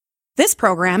This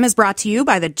program is brought to you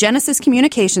by the Genesis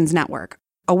Communications Network,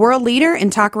 a world leader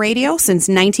in talk radio since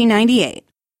 1998.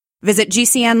 Visit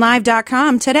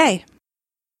GCNlive.com today.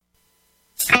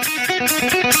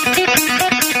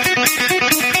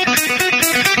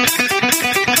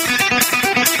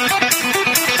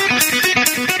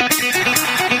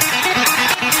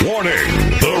 Warning!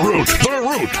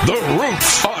 The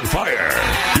root's on fire!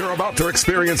 You're about to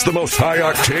experience the most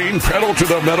high-octane,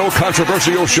 pedal-to-the-metal,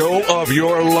 controversial show of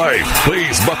your life.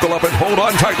 Please buckle up and hold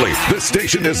on tightly. This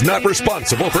station is not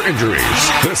responsible for injuries.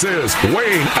 This is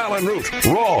Wayne Allyn Root,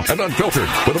 raw and unfiltered,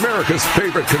 with America's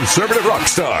favorite conservative rock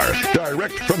star.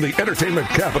 Direct from the entertainment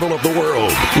capital of the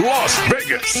world, Las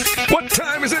Vegas. What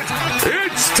time is it?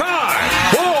 It's time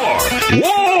for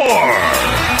war!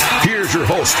 Here's your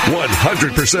host,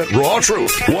 100% raw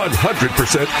truth,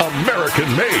 100%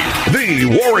 American-made, the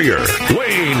warrior,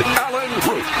 Wayne Allyn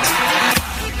Root.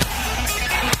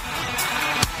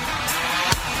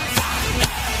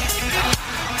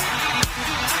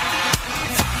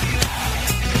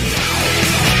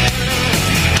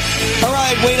 All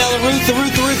right, Wayne Allyn Root, the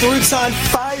root's on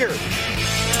fire.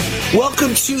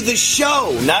 Welcome to the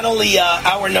show. Not only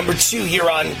hour number 2 here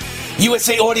on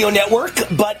USA Audio Network,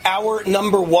 but hour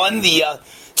number 1, the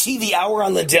TV hour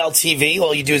on Liddell TV.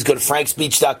 All you do is go to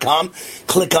frankspeech.com,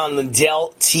 click on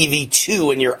Liddell TV 2,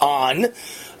 and you're on.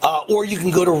 Or you can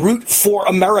go to Root for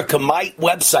America, my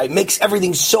website. Makes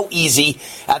everything so easy.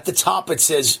 At the top it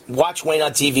says, watch Wayne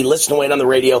on TV, listen to Wayne on the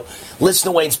radio,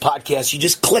 listen to Wayne's podcast. You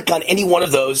just click on any one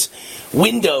of those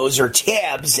windows or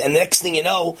tabs, and the next thing you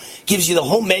know, gives you the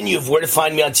whole menu of where to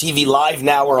find me on TV live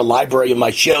now, or a library of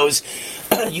my shows.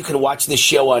 You can watch this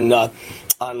show on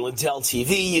Liddell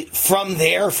TV. From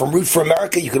there, from Root for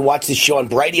America, you can watch this show on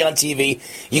Brighty on TV.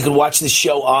 You can watch this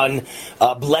show on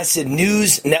Blessed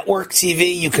News Network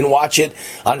TV. You can watch it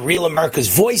on Real America's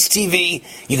Voice TV.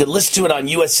 You can listen to it on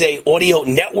USA Audio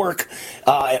Network.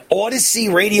 Odyssey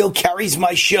Radio carries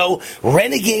my show.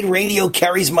 Renegade Radio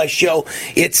carries my show.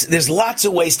 There's lots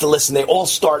of ways to listen. They all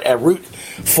start at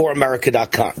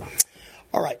rootforamerica.com.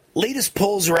 All right, latest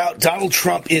polls are out. Donald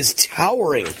Trump is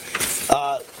towering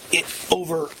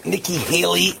over Nikki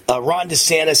Haley, Ron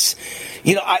DeSantis.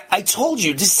 You know, I told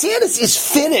you, DeSantis is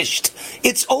finished.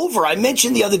 It's over. I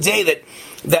mentioned the other day that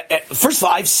first of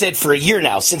all, I've said for a year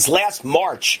now, since last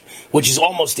March, which is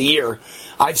almost a year,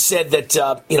 I've said that,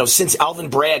 since Alvin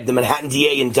Bragg, the Manhattan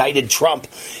DA, indicted Trump,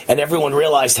 and everyone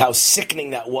realized how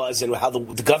sickening that was and how the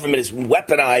government is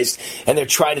weaponized, and they're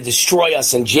trying to destroy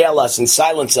us and jail us and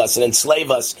silence us and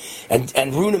enslave us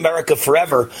and ruin America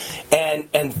forever.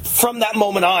 And from that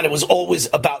moment on, it was always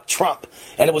about Trump,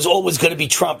 and it was always going to be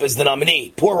Trump as the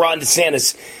nominee. Poor Ron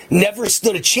DeSantis never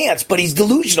stood a chance, but he's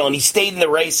delusional, and he stayed in the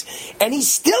race, and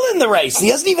he's still in the race. He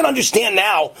doesn't even understand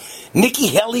now. Nikki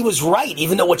Haley was right,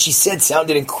 even though what she said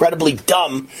sounded incredibly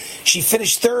dumb. She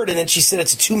finished third, and then she said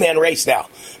it's a two-man race now,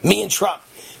 me and Trump.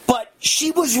 But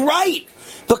she was right,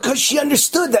 because she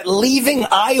understood that leaving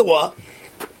Iowa,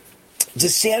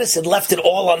 DeSantis had left it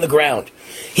all on the ground.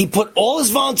 He put all his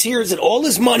volunteers and all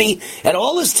his money and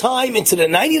all his time into the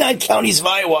 99 counties of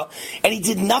Iowa, and he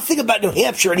did nothing about New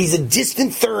Hampshire, and he's a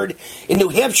distant third in New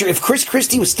Hampshire. If Chris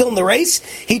Christie was still in the race,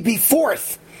 he'd be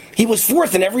fourth. He was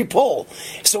fourth in every poll.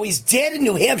 So he's dead in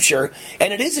New Hampshire,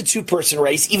 and it is a two-person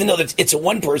race, even though it's a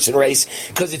one-person race,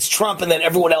 because it's Trump and then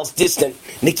everyone else distant.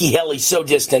 Nikki Haley, so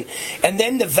distant. And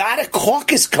then Nevada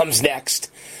caucus comes next.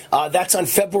 That's on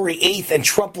February 8th, and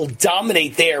Trump will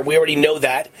dominate there. We already know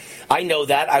that. I know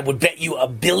that. I would bet you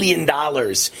 $1 billion.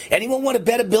 Anyone want to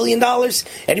bet $1 billion?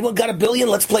 Anyone got $1 billion?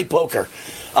 Let's play poker.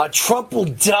 Trump will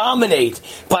dominate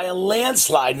by a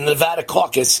landslide in the Nevada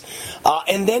caucus.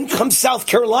 And then comes South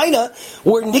Carolina,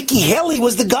 where Nikki Haley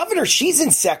was the governor. She's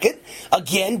in second.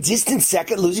 Again, distant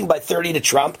second, losing by 30 to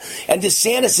Trump. And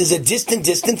DeSantis is a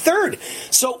distant third.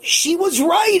 So she was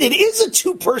right. It is a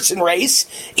two-person race,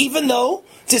 even though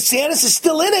DeSantis is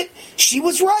still in it. She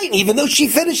was right. And even though she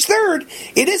finished third,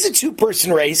 it is a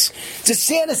two-person race.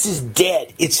 DeSantis is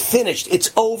dead. It's finished.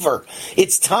 It's over.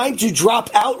 It's time to drop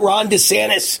out Ron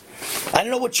DeSantis. I don't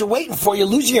know what you're waiting for. You're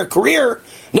losing your career.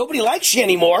 Nobody likes you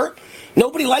anymore.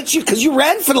 Nobody likes you because you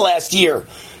ran for the last year.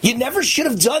 You never should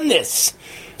have done this.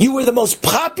 You were the most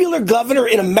popular governor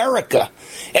in America,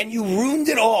 and you ruined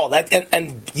it all.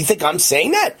 And you think I'm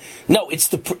saying that? No, it's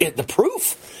the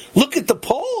proof. Look at the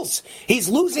polls. He's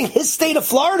losing his state of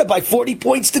Florida by 40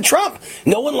 points to Trump.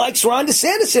 No one likes Ron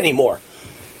DeSantis anymore.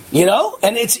 You know?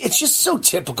 And it's just so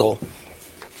typical,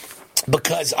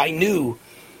 because I knew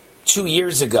 2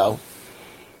 years ago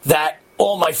that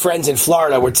all my friends in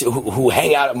Florida who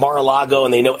hang out at Mar-a-Lago,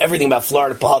 and they know everything about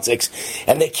Florida politics,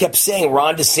 and they kept saying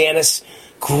Ron DeSantis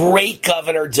Great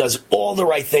governor, does all the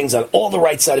right things on all the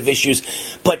right side of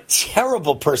issues, but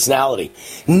terrible personality.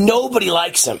 Nobody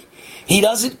likes him. He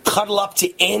doesn't cuddle up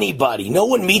to anybody. No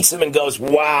one meets him and goes,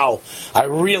 wow, I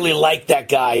really like that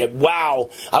guy.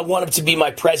 Wow, I want him to be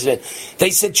my president.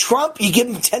 They said, Trump, you give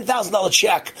him a $10,000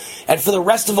 check, and for the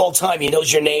rest of all time, he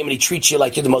knows your name and he treats you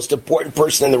like you're the most important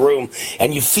person in the room,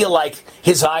 and you feel like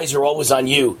his eyes are always on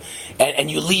you. And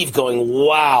you leave going,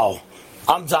 wow,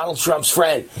 I'm Donald Trump's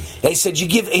friend. They said, you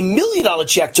give $1 million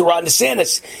check to Ron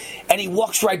DeSantis, and he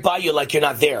walks right by you like you're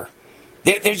not there.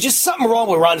 There's just something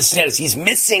wrong with Ron DeSantis. He's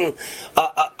missing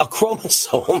a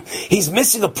chromosome. He's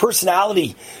missing a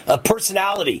personality.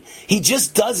 He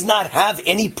just does not have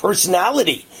any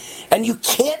personality. And you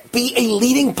can't be a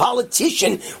leading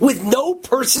politician with no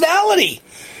personality.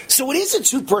 So it is a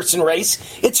two-person race.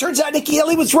 It turns out Nikki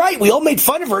Haley was right. We all made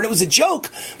fun of her, and it was a joke.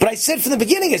 But I said from the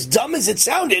beginning, as dumb as it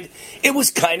sounded, it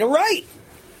was kind of right.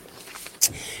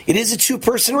 It is a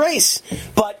two-person race,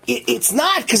 but it's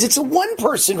not, because it's a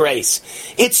one-person race.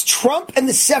 It's Trump and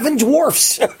the Seven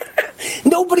Dwarfs.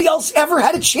 Nobody else ever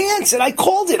had a chance, and I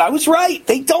called it. I was right.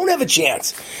 They don't have a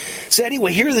chance. So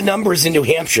anyway, here are the numbers in New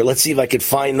Hampshire. Let's see if I can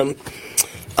find them.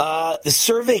 The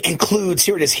survey concludes,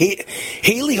 here it is,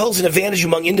 Haley holds an advantage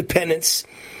among independents,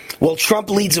 while Trump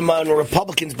leads among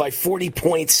Republicans by 40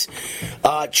 points.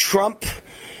 Trump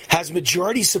has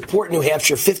majority support in New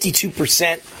Hampshire,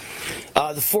 52%.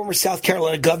 The former South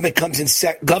Carolina governor comes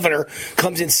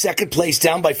in second place,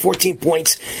 down by 14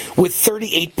 points, with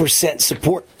 38%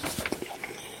 support.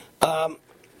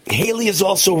 Haley has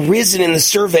also risen in the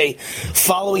survey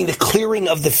following the clearing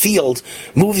of the field,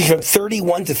 moving from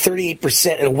 31 to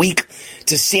 38% in a week.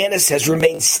 DeSantis has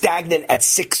remained stagnant at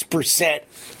 6%.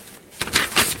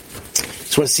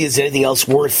 Just want to see if there's anything else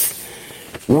worth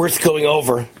going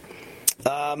over.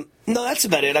 No, that's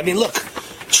about it. I mean, look,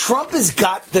 Trump has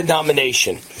got the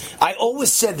nomination. I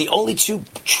always said the only two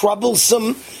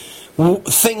troublesome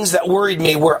things that worried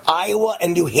me were Iowa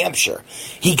and New Hampshire.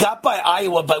 He got by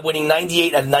Iowa by winning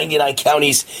 98 out of 99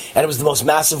 counties, and it was the most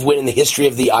massive win in the history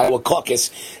of the Iowa caucus.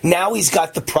 Now he's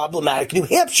got the problematic New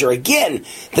Hampshire. Again,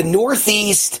 the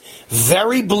Northeast,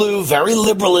 very blue, very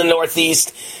liberal in the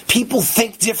Northeast. People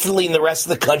think differently in the rest of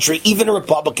the country, even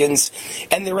Republicans,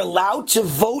 and they're allowed to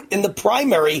vote in the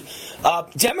primary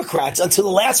Democrats until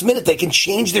the last minute. They can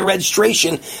change their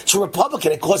registration to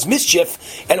Republican and cause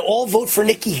mischief, and all vote for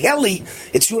Nikki Haley.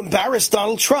 It's to embarrass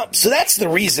Donald Trump. So that's the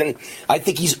reason I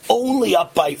think he's only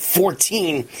up by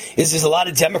 14, is there's a lot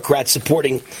of Democrats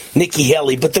supporting Nikki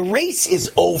Haley. But the race is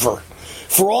over.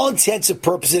 For all intents and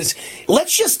purposes,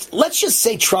 let's just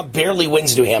say Trump barely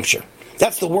wins New Hampshire.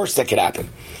 That's the worst that could happen.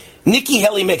 Nikki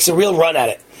Haley makes a real run at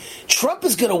it. Trump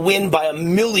is going to win by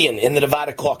 1 million in the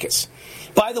Nevada caucus.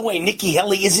 By the way, Nikki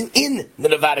Haley isn't in the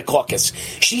Nevada caucus.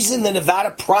 She's in the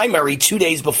Nevada primary 2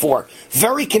 days before.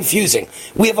 Very confusing.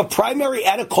 We have a primary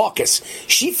and a caucus.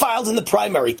 She filed in the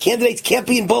primary. Candidates can't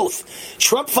be in both.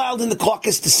 Trump filed in the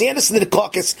caucus. DeSantis in the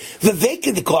caucus. Vivek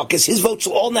in the caucus. His votes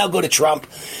will all now go to Trump.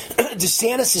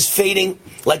 DeSantis is fading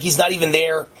like he's not even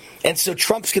there. And so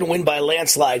Trump's going to win by a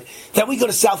landslide. Then we go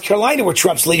to South Carolina, where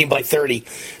Trump's leading by 30.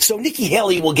 So Nikki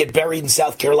Haley will get buried in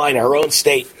South Carolina, her own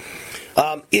state.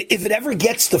 If it ever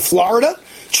gets to Florida,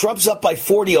 Trump's up by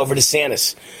 40 over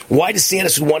DeSantis. Why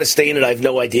DeSantis would want to stay in it, I have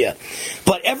no idea.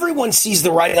 But everyone sees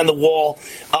the writing on the wall.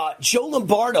 Joe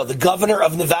Lombardo, the governor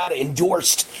of Nevada,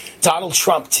 endorsed Donald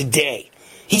Trump today.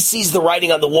 He sees the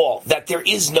writing on the wall that there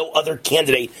is no other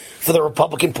candidate for the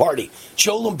Republican Party.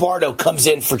 Joe Lombardo comes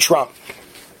in for Trump.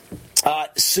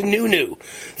 Sununu,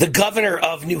 the governor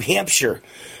of New Hampshire,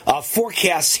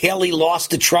 forecasts Haley lost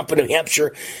to Trump in New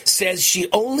Hampshire, says she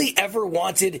only ever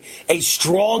wanted a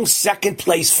strong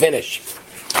second-place finish.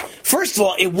 First of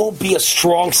all, it won't be a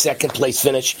strong second-place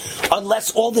finish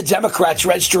unless all the Democrats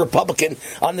register Republican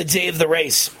on the day of the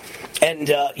race and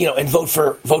vote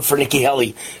for Nikki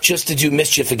Haley just to do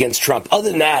mischief against Trump. Other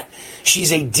than that,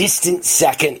 she's a distant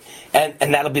second,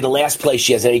 and that'll be the last place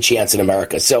she has any chance in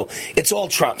America. So it's all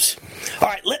Trump's. All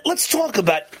right, let's talk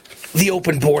about the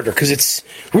open border, because it's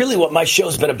really what my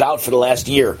show's been about for the last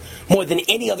year. More than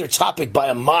any other topic by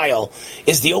a mile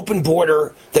is the open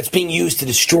border that's being used to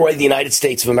destroy the United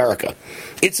States of America.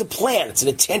 It's a plan. It's an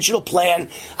intentional plan.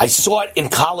 I saw it in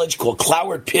college called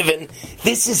Cloward Piven.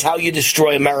 This is how you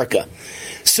destroy America.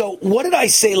 So what did I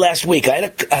say last week? I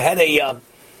had a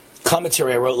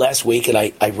commentary I wrote last week, and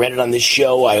I read it on this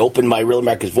show. I opened my Real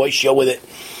America's Voice show with it,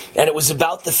 and it was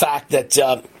about the fact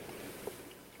that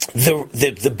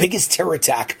the biggest terror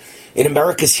attack in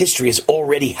America's history has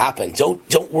already happened.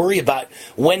 Don't worry about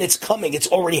when it's coming. It's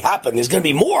already happened. There's going to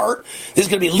be more. There's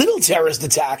going to be little terrorist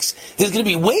attacks. There's going to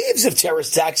be waves of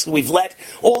terrorist attacks. We've let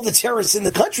all the terrorists in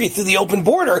the country through the open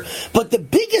border. But the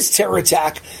biggest terror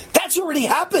attack, that's already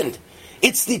happened.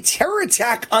 It's the terror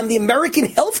attack on the American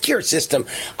healthcare system.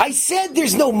 I said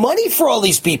there's no money for all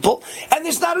these people, and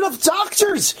there's not enough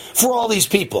doctors for all these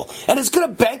people. And it's going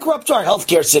to bankrupt our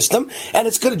healthcare system, and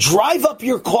it's going to drive up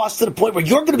your costs to the point where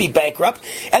you're going to be bankrupt,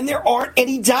 and there aren't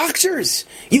any doctors.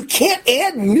 You can't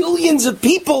add millions of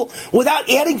people without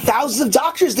adding thousands of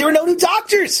doctors. There are no new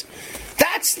doctors.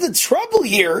 That's the trouble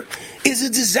here, is a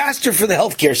disaster for the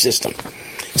healthcare system.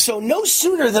 So no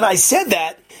sooner than I said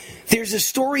that, there's a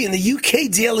story in the UK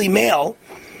Daily Mail.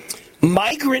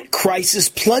 Migrant crisis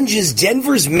plunges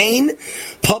Denver's main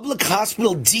public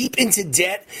hospital deep into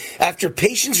debt after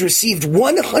patients received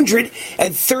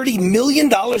 $130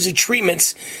 million of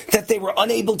treatments that they were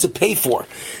unable to pay for.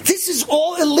 This is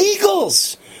all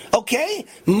illegals, okay?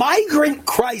 Migrant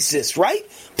crisis, right?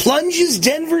 Plunges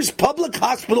Denver's public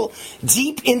hospital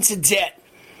deep into debt.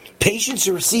 Patients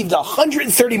who received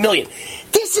 $130 million.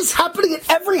 This is happening at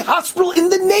every hospital in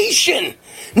the nation.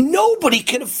 Nobody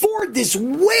can afford this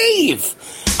wave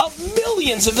of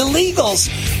millions of illegals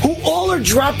who all are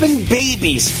dropping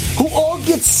babies, who all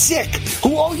get sick,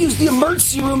 who all use the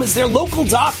emergency room as their local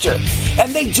doctor,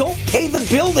 and they don't pay the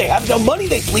bill. They have no money.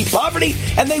 They plead poverty,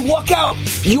 and they walk out.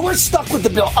 You're stuck with the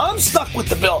bill. I'm stuck with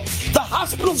the bill. The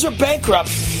hospitals are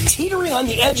bankrupt, teetering on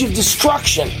the edge of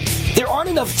destruction. There aren't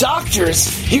enough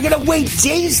doctors. You're going to wait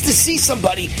days to see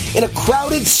somebody in a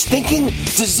crowded, stinking,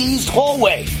 diseased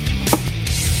hallway.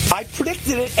 I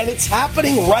predicted it, and it's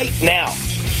happening right now.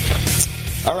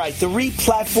 All right, the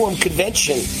Replatform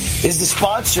Convention is the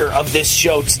sponsor of this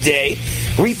show today.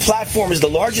 Replatform is the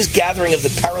largest gathering of the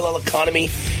parallel economy.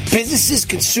 Businesses,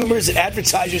 consumers, and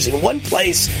advertisers in one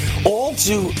place, all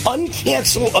to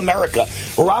uncancel America.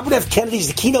 Robert F. Kennedy is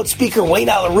the keynote speaker. Wayne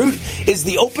Allyn Root is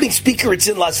the opening speaker. It's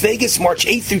in Las Vegas, March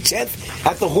 8th through 10th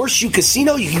at the Horseshoe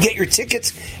Casino. You can get your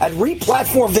tickets at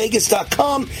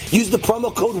replatformvegas.com. Use the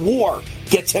promo code WAR.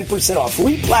 Get 10% off.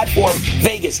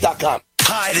 Replatformvegas.com.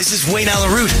 Hi, this is Wayne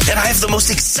Allyn Root, and I have the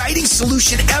most exciting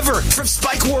solution ever from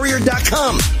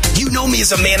SpikeWarrior.com. You know me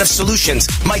as a man of solutions.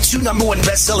 My 2 #1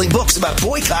 best-selling books about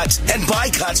boycotts and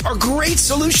boycotts are great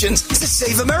solutions to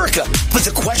save America. But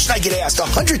the question I get asked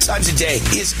 100 times a day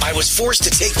is, I was forced to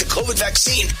take the COVID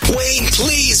vaccine. Wayne,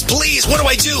 please, what do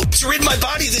I do to rid my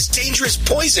body of this dangerous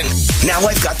poison? Now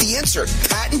I've got the answer.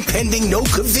 Patent-pending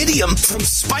Nocovidium from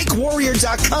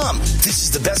SpikeWarrior.com. This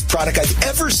is the best product I've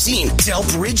ever seen to help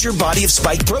rid your body of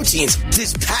spike proteins.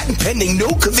 This patent-pending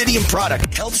Nocovidium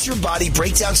product helps your body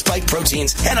break down spike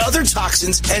proteins and other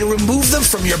toxins and remove them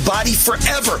from your body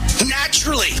forever,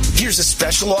 naturally. Here's a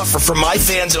special offer for my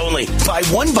fans only. Buy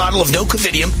 1 bottle of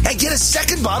Nocovidium and get a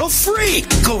 2nd bottle free.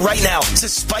 Go right now to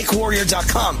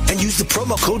SpikeWarrior.com and use the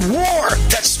promo code WAR.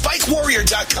 That's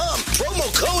SpikeWarrior.com.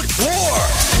 Promo code WAR.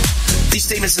 These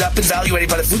statements have not been evaluated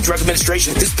by the Food and Drug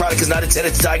Administration. This product is not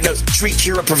intended to diagnose, treat,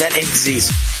 cure, or prevent any disease.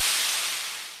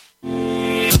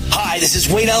 Hi, this is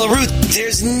Wayne Allyn Root.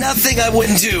 There's nothing I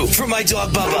wouldn't do for my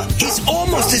dog Bubba. He's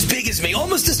almost as big as me,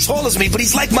 almost as tall as me, but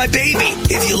he's like my baby.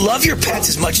 If you love your pets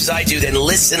as much as I do, then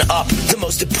listen up. The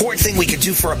most important thing we can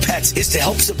do for our pets is to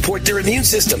help support their immune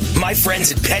system. My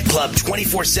friends at Pet Club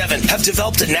 24/7 have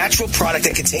developed a natural product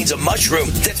that contains a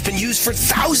mushroom that's been used for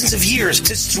thousands of years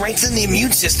to strengthen the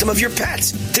immune system of your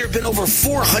pets. There have been over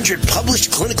 400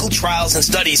 published clinical trials and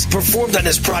studies performed on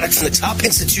this product from the top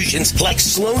institutions like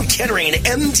Sloan Kettering and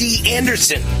MD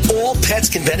Anderson. All pets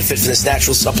can benefit from this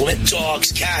natural supplement.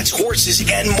 Dogs, cats, horses,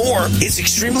 and more. It's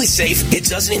extremely safe. It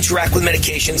doesn't interact with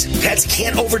medications. Pets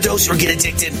can't overdose or get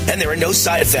addicted, and there are no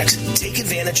side effects. Take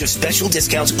advantage of special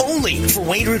discounts only for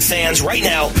Wayne Root fans right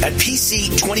now at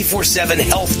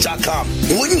PC247health.com.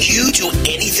 Wouldn't you do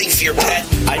anything for your pet?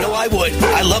 I know I would.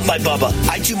 I love my Bubba.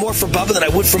 I do more for Bubba than I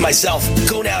would for myself.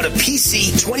 Go now to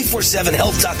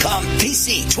PC247health.com.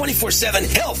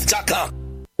 PC247health.com.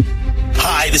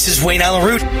 Hi, this is Wayne Allyn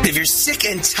Root. If you're sick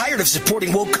and tired of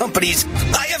supporting woke companies,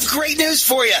 I have great news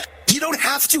for you. You don't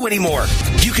have to anymore.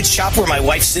 You can shop where my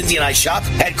wife Cindy and I shop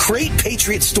at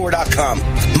GreatPatriotStore.com.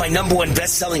 My #1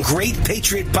 best-selling Great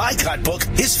Patriot Boycott book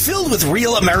is filled with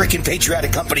real American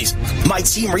patriotic companies. My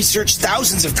team researched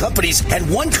thousands of companies, and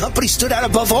one company stood out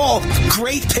above all,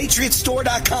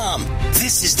 GreatPatriotStore.com.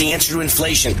 This is the answer to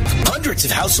inflation. Hundreds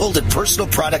of household and personal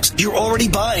products you're already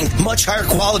buying. Much higher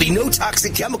quality, no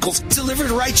toxic chemicals,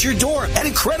 delivered right to your door at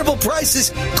incredible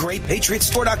prices.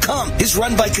 GreatPatriotStore.com is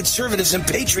run by conservatives and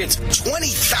patriots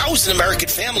 20,000 American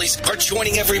families are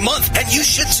joining every month, and you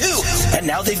should too. And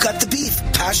now they've got the beef,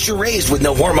 pasture-raised with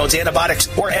no hormones, antibiotics,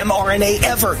 or mRNA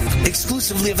ever.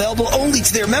 Exclusively available only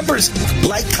to their members.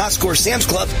 Like Costco or Sam's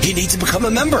Club, you need to become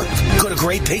a member. Go to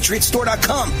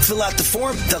GreatPatriotStore.com, fill out the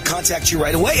form, they'll contact you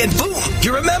right away, and boom,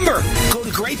 you're a member. Go to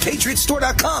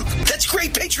GreatPatriotStore.com. That's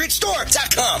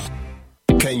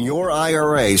GreatPatriotStore.com. Can your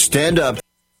IRA stand up?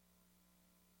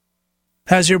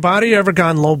 Has your body ever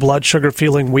gone low blood sugar,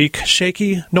 feeling weak,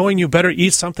 shaky, knowing you better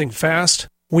eat something fast?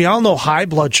 We all know high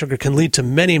blood sugar can lead to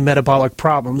many metabolic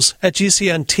problems. At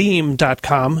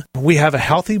GCNteam.com, we have a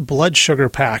healthy blood sugar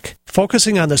pack,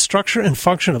 focusing on the structure and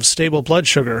function of stable blood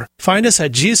sugar. Find us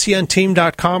at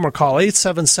GCNteam.com or call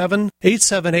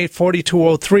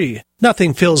 877-878-4203.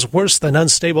 Nothing feels worse than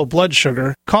unstable blood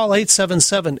sugar. Call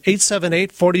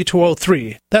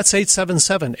 877-878-4203. That's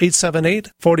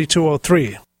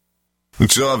 877-878-4203.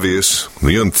 It's obvious.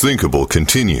 The unthinkable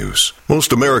continues.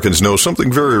 Most Americans know something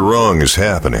very wrong is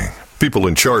happening. People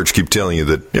in charge keep telling you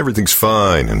that everything's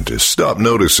fine and to stop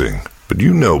noticing. But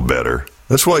you know better.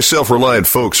 That's why self-reliant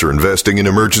folks are investing in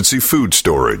emergency food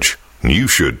storage. And you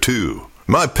should too.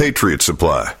 My Patriot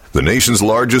Supply, the nation's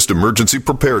largest emergency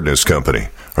preparedness company,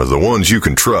 are the ones you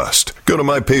can trust. Go to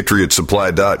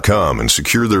MyPatriotSupply.com and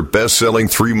secure their best-selling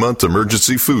 3-month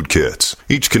emergency food kits.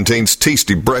 Each contains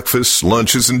tasty breakfasts,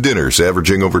 lunches, and dinners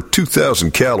averaging over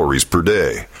 2,000 calories per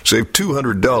day. Save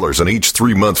 $200 on each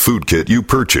 3-month food kit you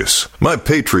purchase. My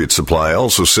Patriot Supply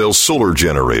also sells solar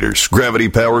generators,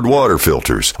 gravity-powered water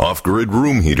filters, off-grid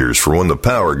room heaters for when the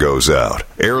power goes out,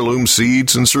 heirloom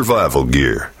seeds, and survival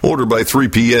gear. Order by 3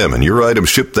 p.m. and your items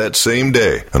ship that same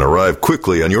day and arrive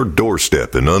quickly on your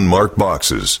doorstep in unmarked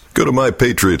boxes. Go to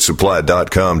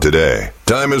MyPatriotSupply.com today.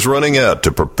 Time is running out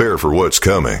to prepare for what's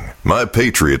coming.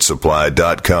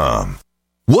 MyPatriotSupply.com.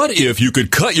 What if you could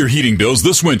cut your heating bills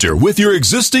this winter with your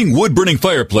existing wood-burning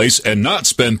fireplace and not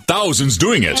spend thousands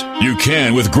doing it? You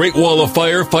can with Great Wall of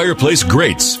Fire fireplace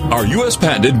grates. Our U.S.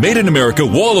 patented made-in-America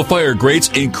Wall of Fire grates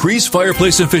increase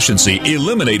fireplace efficiency,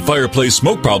 eliminate fireplace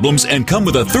smoke problems, and come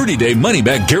with a 30-day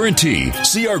money-back guarantee.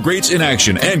 See our grates in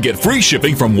action and get free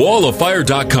shipping from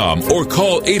walloffire.com or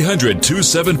call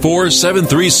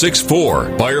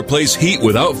 800-274-7364. Fireplace heat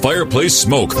without fireplace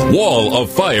smoke.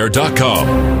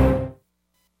 walloffire.com.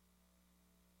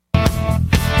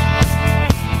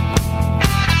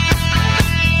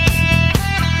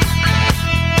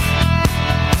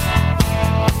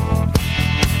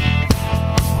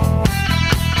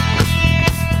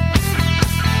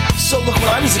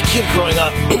 I was a kid growing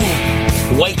up.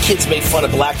 White kids made fun of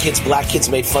black kids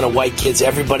made fun of white kids,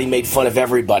 everybody made fun of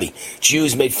everybody.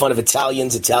 Jews made fun of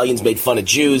Italians made fun of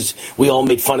Jews, we all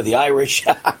made fun of the Irish.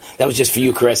 That was just for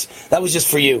you, Chris. That was just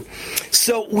for you.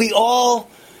 So we all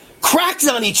cracked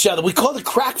on each other. We called it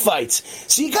crack fights.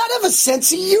 So you gotta have a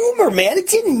sense of humor, man. It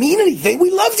didn't mean anything. We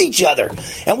loved each other.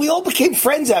 And we all became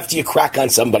friends after you crack on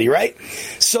somebody, right?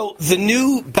 So the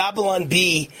new Babylon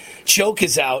Bee joke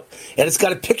is out, and it's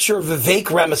got a picture of Vivek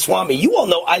Ramaswamy. You all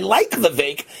know I like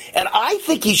Vivek, and I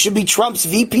think he should be Trump's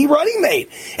VP running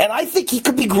mate. And I think he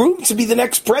could be groomed to be the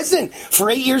next president for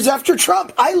 8 years after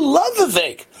Trump. I love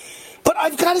Vivek. But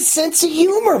I've got a sense of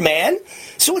humor, man.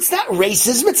 So it's not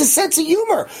racism, it's a sense of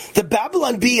humor. The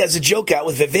Babylon Bee has a joke out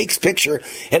with Vivek's picture,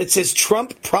 and it says,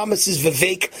 Trump promises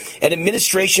Vivek an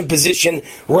administration position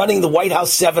running the White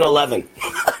House 7-Eleven.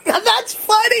 Now that's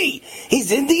funny.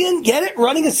 He's Indian, get it?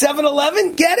 Running a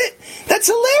 7-Eleven, get it? That's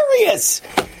hilarious.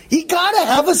 You gotta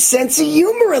have a sense of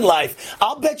humor in life.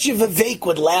 I'll bet you Vivek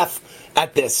would laugh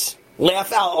at this.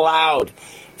 Laugh out loud.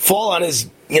 Fall on his,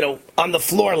 on the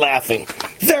floor laughing.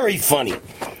 Very funny.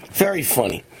 Very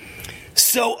funny.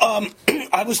 So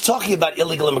I was talking about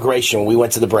illegal immigration when we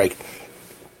went to the break.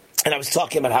 And I was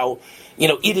talking about how,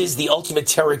 it is the ultimate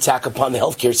terror attack upon the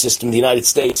healthcare system in the United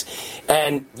States.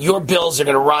 And your bills are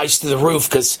going to rise to the roof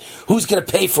because who's going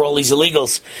to pay for all these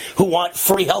illegals who want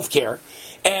free healthcare?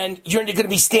 And you're going to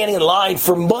be standing in line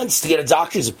for months to get a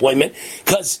doctor's appointment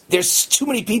because there's too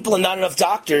many people and not enough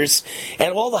doctors,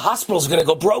 and all the hospitals are going to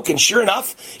go broke. And sure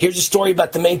enough, here's a story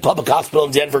about the main public hospital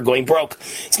in Denver going broke.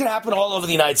 It's going to happen all over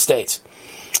the United States.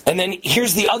 And then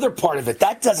here's the other part of it.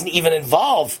 That doesn't even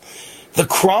involve the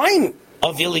crime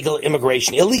of illegal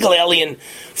immigration. Illegal alien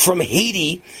from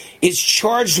Haiti is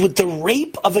charged with the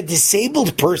rape of a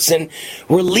disabled person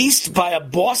released by a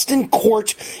Boston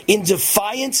court in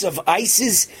defiance of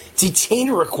ICE's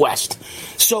detainer request.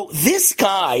 So this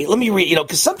guy, let me read,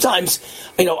 because sometimes,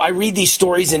 I read these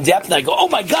stories in depth and I go, oh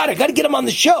my God, I got to get him on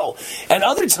the show. And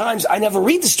other times I never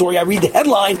read the story. I read the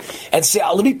headline and say,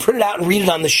 let me print it out and read it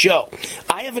on the show.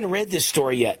 I haven't read this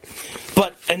story yet.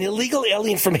 But an illegal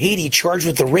alien from Haiti charged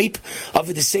with the rape of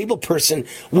a disabled person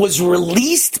was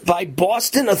released by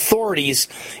Boston authorities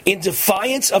in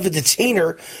defiance of a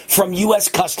detainer from U.S.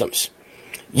 Customs.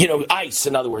 ICE,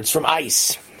 in other words, from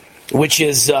ICE, which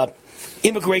is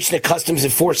Immigration and Customs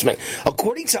Enforcement.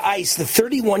 According to ICE, the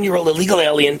 31-year-old illegal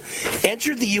alien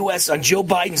entered the U.S. on Joe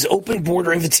Biden's open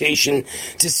border invitation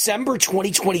December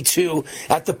 2022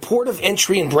 at the port of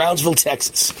entry in Brownsville,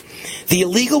 Texas. The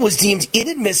illegal was deemed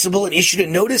inadmissible and issued a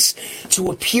notice to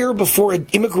appear before an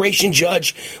immigration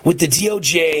judge with the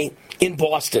DOJ in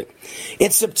Boston. In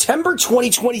September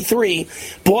 2023,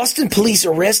 Boston police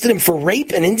arrested him for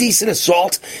rape and indecent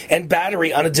assault and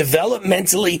battery on a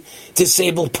developmentally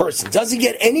disabled person. Doesn't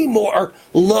get any more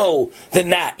low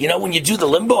than that. When you do the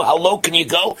limbo, how low can you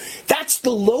go? That's the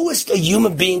lowest a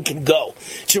human being can go,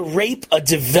 to rape a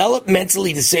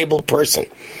developmentally disabled person.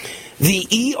 The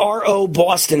ERO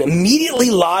Boston immediately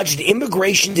lodged an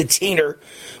immigration detainer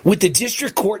with the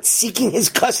district court seeking his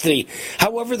custody.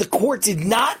 However, the court did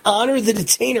not honor the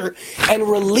detainer and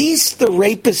released the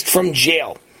rapist from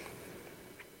jail.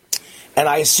 And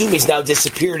I assume he's now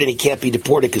disappeared and he can't be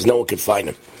deported because no one can find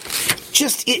him.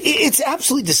 It's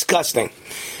absolutely disgusting.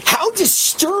 How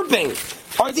disturbing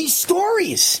are these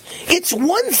stories? It's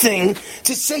one thing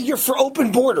to say you're for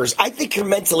open borders. I think you're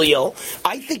mentally ill.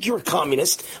 I think you're a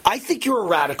communist. I think you're a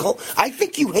radical. I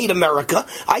think you hate America.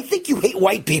 I think you hate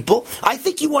white people. I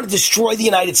think you want to destroy the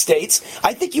United States.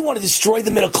 I think you want to destroy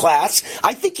the middle class.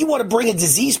 I think you want to bring a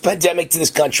disease pandemic to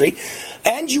this country.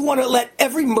 And you want to let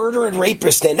every murderer and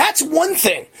rapist in. That's one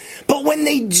thing. But when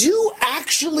they do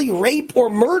actually rape or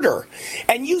murder,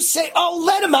 and you say, oh,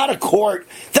 let them out of court,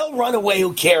 they'll run away,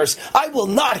 who cares? I will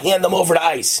not hand them over to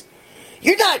ICE.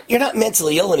 You're not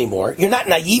mentally ill anymore. You're not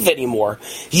naive anymore.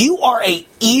 You are an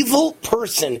evil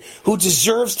person who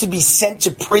deserves to be sent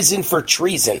to prison for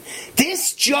treason.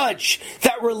 This judge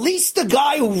that released the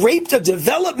guy who raped a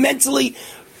developmentally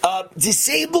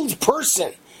disabled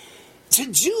person, to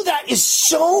do that is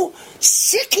so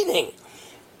sickening.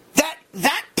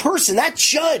 That person, that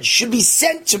judge, should be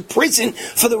sent to prison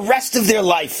for the rest of their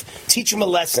life. Teach them a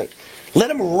lesson. Let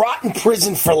them rot in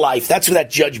prison for life. That's where that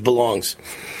judge belongs.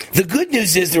 The good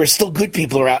news is there are still good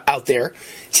people out there.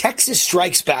 Texas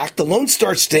strikes back. The Lone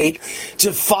Star State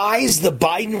defies the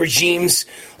Biden regime's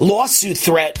lawsuit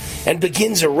threat and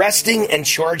begins arresting and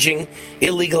charging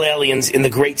illegal aliens in the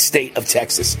great state of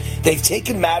Texas. They've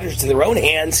taken matters to their own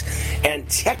hands, and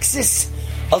Texas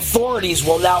authorities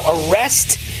will now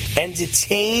arrest and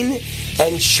detain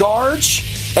and charge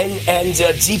and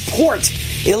deport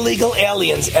illegal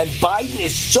aliens. And Biden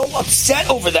is so upset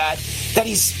over that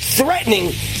he's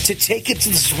threatening to take it to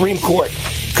the Supreme Court,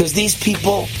 because these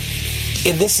people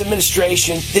in this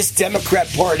administration, this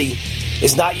Democrat Party,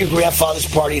 is not your grandfather's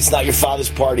party. It's not your father's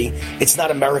party. It's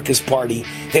not America's party.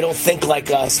 They don't think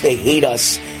like us. They hate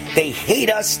us. They hate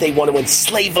us. They want to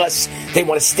enslave us. They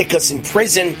want to stick us in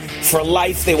prison for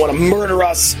life. They want to murder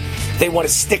us. They want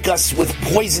to stick us with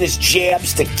poisonous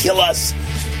jabs to kill us.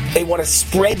 They want to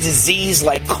spread disease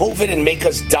like COVID and make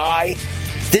us die.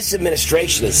 This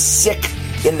administration is sick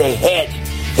in the head.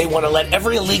 They want to let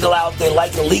every illegal out. They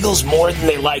like illegals more than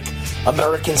they like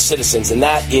American citizens. And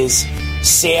that is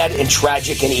sad and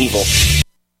tragic and evil.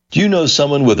 Do you know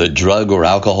someone with a drug or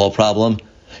alcohol problem?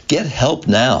 Get help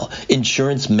now.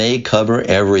 Insurance may cover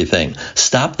everything.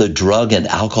 Stop the drug and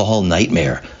alcohol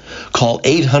nightmare. Call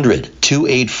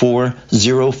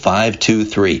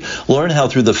 800-284-0523. Learn how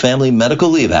through the Family Medical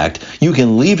Leave Act, you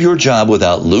can leave your job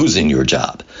without losing your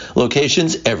job.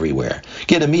 Locations everywhere.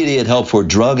 Get immediate help for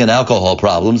drug and alcohol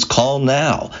problems. Call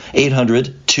now.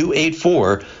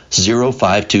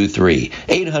 800-284-0523.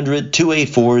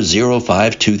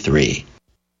 800-284-0523.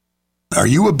 Are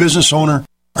you a business owner?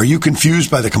 Are you confused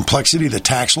by the complexity of the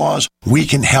tax laws? We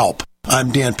can help.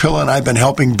 I'm Dan Pilla, and I've been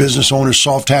helping business owners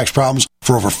solve tax problems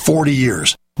for over 40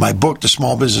 years. My book, The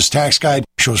Small Business Tax Guide,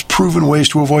 shows proven ways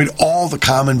to avoid all the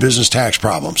common business tax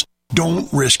problems. Don't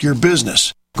risk your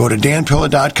business. Go to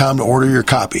danpilla.com to order your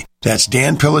copy. That's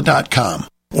danpilla.com.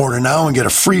 Order now and get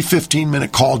a free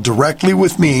 15-minute call directly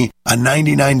with me, a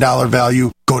 $99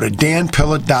 value. Go to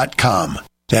danpilla.com.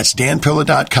 That's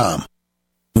danpilla.com.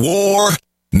 War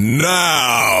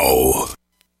now.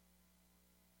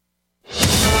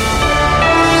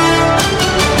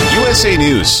 USA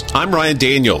News, I'm Ryan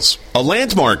Daniels. A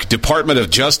landmark Department of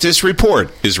Justice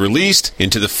report is released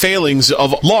into the failings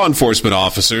of law enforcement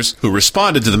officers who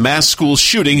responded to the mass school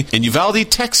shooting in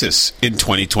Uvalde, Texas in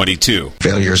 2022.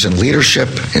 Failures in leadership,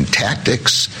 in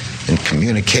tactics, in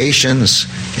communications,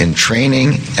 in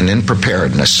training, and in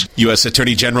preparedness. U.S.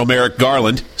 Attorney General Merrick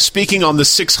Garland speaking on the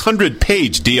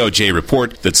 600-page DOJ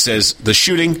report that says the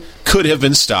shooting could have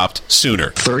been stopped sooner.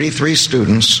 33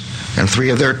 students and 3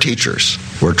 of their teachers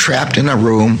were trapped in a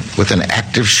room with an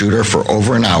active shooter for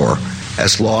over an hour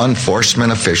as law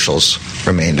enforcement officials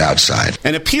remained outside.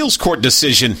 An appeals court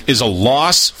decision is a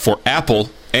loss for Apple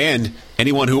and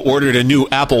anyone who ordered a new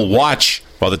Apple Watch.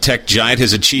 While the tech giant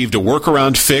has achieved a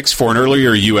workaround fix for an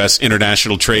earlier U.S.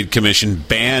 International Trade Commission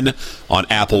ban on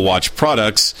Apple Watch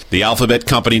products, the Alphabet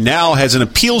company now has an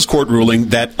appeals court ruling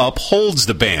that upholds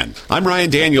the ban. I'm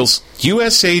Ryan Daniels,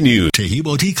 USA News.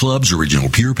 Tahibo Tea Club's original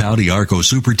Pure Pouty Arco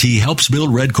Super Tea helps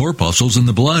build red corpuscles in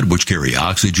the blood, which carry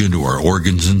oxygen to our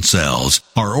organs and cells.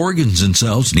 Our organs and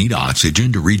cells need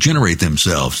oxygen to regenerate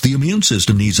themselves. The immune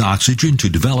system needs oxygen to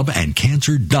develop, and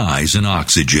cancer dies in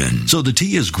oxygen. So the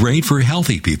tea is great for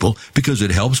healthy people because it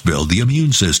helps build the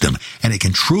immune system, and it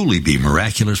can truly be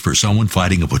miraculous for someone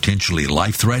fighting a potentially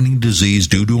life-threatening disease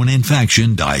due to an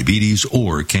infection, diabetes,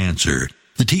 or cancer.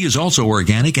 The tea is also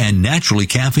organic and naturally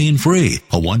caffeine-free.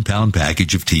 A 1-pound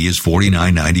package of tea is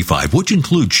 $49.95, which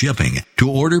includes shipping. To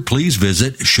order, please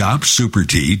visit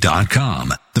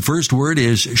shopsupertea.com. The first word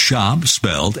is shop,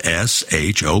 spelled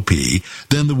S-H-O-P,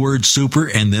 then the word super,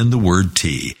 and then the word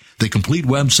tea. The complete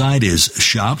website is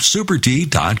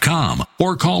shopsupertea.com,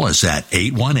 or call us at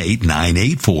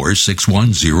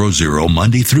 818-984-6100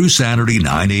 Monday through Saturday,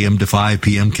 9 a.m. to 5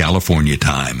 p.m. California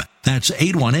time. That's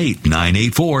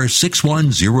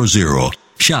 818-984-6100.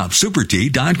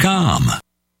 shopsupertea.com.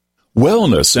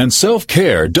 Wellness and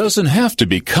self-care doesn't have to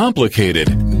be complicated.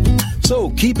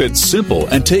 So keep it simple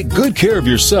and take good care of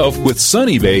yourself with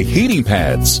Sunny Bay heating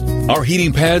pads. Our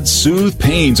heating pads soothe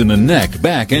pains in the neck,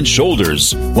 back, and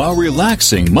shoulders while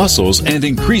relaxing muscles and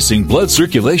increasing blood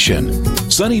circulation.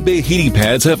 Sunny Bay heating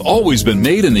pads have always been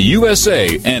made in the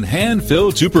USA and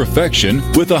hand-filled to perfection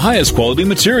with the highest quality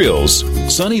materials.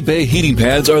 Sunny Bay heating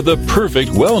pads are the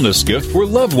perfect wellness gift for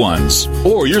loved ones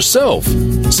or yourself.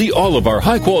 See all of our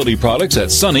high-quality products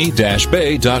at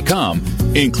sunny-bay.com,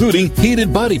 including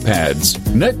heated body pads,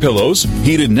 neck pillows,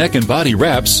 heated neck and body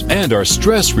wraps, and our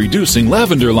stress-reducing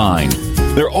lavender line.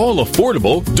 They're all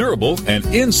affordable, durable, and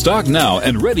in stock now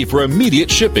and ready for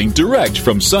immediate shipping direct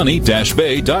from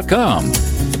sunny-bay.com.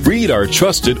 Read our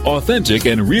trusted, authentic,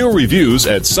 and real reviews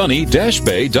at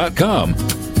sunny-bay.com,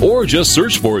 or just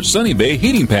search for Sunny Bay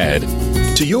Heating Pad.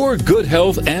 To your good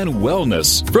health and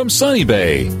wellness from Sunny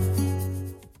Bay.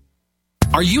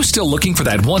 Are you still looking for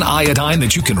that one iodine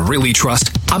that you can really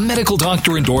trust? A medical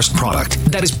doctor-endorsed product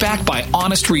that is backed by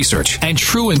honest research and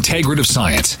true integrative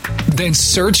science? Then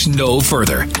search no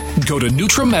further. Go to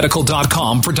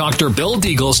NutriMedical.com for Dr. Bill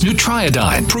Deagle's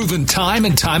Nutriodine, proven time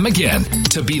and time again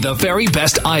to be the very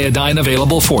best iodine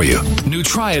available for you.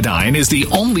 Nutriodine is the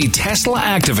only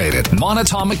Tesla-activated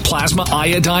monatomic plasma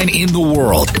iodine in the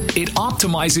world. It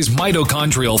optimizes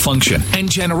mitochondrial function and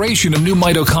generation of new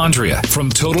mitochondria from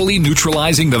totally neutralizing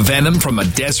the venom from a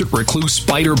desert recluse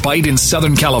spider bite in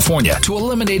Southern California to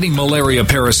eliminating malaria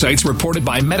parasites reported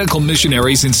by medical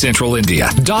missionaries in central India.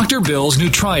 Dr. Bill's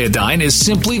Nutriodine is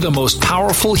simply the most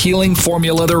powerful healing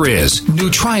formula there is.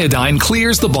 Nutriodine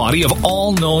clears the body of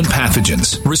all known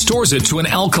pathogens, restores it to an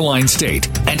alkaline state,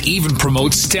 and even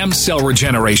promotes stem cell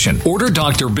regeneration. Order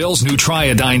Dr. Bill's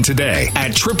Nutriodine today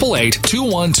at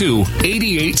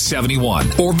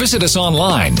 888-212-8871 or visit us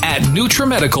online at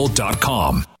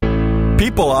NutriMedical.com.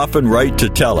 People often write to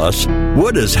tell us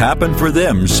what has happened for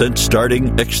them since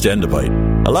starting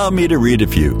Extendivite. Allow me to read a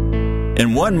few.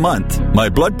 In 1 month, my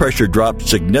blood pressure dropped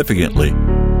significantly.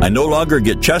 I no longer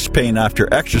get chest pain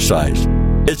after exercise.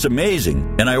 It's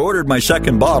amazing, and I ordered my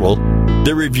second bottle.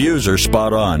 The reviews are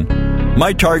spot on.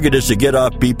 My target is to get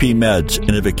off BP meds,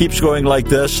 and if it keeps going like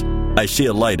this, I see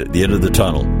a light at the end of the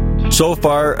tunnel. So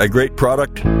far, a great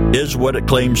product is what it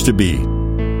claims to be.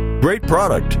 Great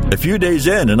product. A few days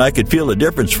in, and I could feel a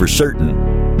difference for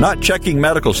certain. Not checking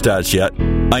medical stats yet.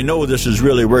 I know this is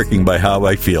really working by how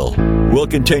I feel. We'll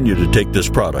continue to take this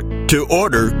product. To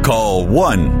order, call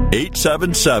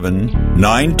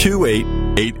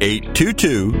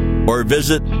 1-877-928-8822 or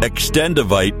visit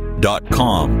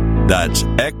Extendivite.com. That's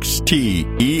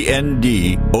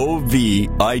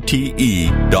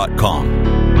XTENDOVITE.com.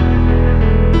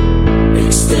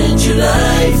 Extend your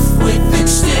life with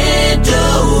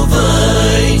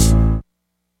Extendovite.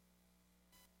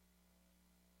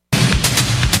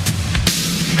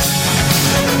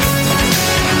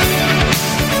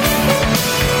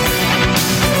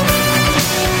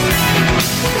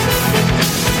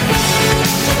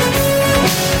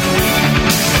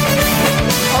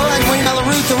 All right, Wayne, now the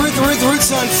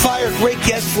Root's on fire. Great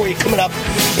guest for you coming up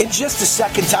In just a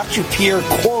second, Dr. Pierre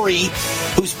Corey,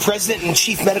 who's President and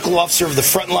Chief Medical Officer of the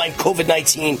Frontline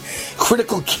COVID-19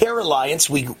 Critical Care Alliance.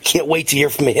 We can't wait to hear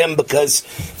from him because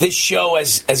this show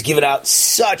has given out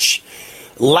such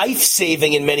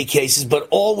life-saving in many cases, but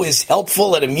always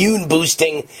helpful and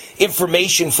immune-boosting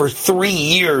information for 3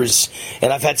 years.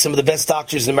 And I've had some of the best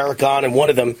doctors in America on, and one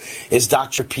of them is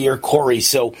Dr. Pierre Corey.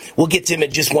 So we'll get to him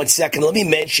in just 1 second. Let me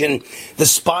mention the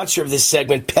sponsor of this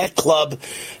segment, Pet Club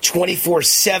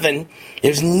 24/7.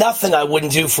 There's nothing I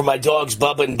wouldn't do for my dogs,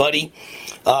 Bubba and Buddy.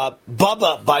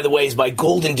 Bubba, by the way, is my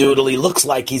golden doodle. He looks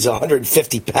like he's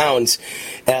 150 pounds.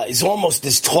 He's almost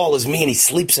as tall as me, and he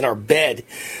sleeps in our bed.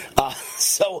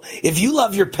 So if you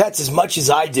love your pets as much as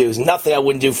I do, there's nothing I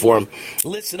wouldn't do for them.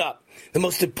 Listen up. The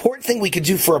most important thing we could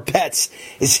do for our pets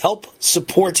is help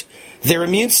support their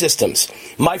immune systems.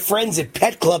 My friends at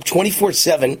Pet Club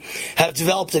 24/7 have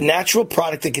developed a natural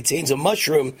product that contains a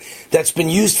mushroom that's been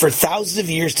used for thousands of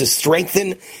years to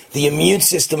strengthen the immune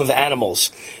system of animals.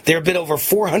 There have been over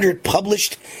 400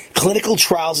 published clinical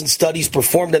trials and studies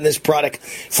performed on this product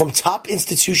from top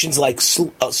institutions like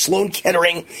Sloan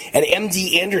Kettering and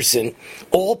MD Anderson.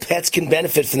 All pets can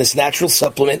benefit from this natural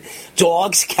supplement.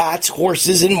 Dogs, cats,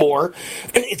 horses, and more.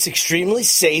 It's extremely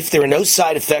safe. There are no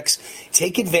side effects.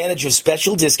 Take advantage of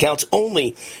special discounts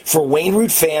only for Wayne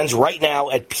Root fans right now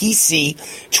at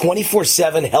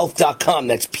PC247health.com.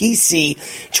 That's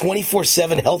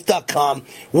PC247health.com.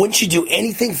 Wouldn't you do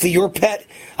anything for your pet?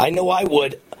 I know I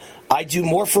would. I do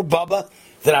more for Bubba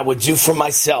than I would do for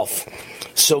myself.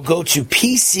 So go to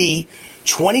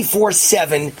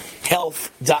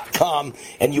PC247health.com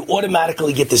and you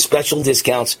automatically get the special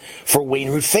discounts for Wayne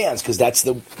Root fans, because that's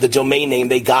the domain name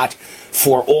they got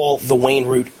for all the Wayne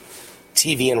Root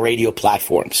TV and radio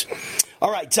platforms.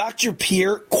 All right, Dr.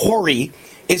 Pierre Corey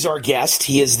is our guest.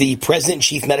 He is the President and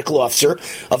Chief Medical Officer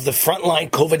of the Frontline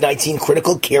COVID-19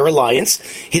 Critical Care Alliance.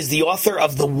 He's the author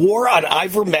of The War on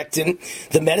Ivermectin,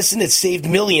 the medicine that saved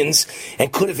millions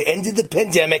and could have ended the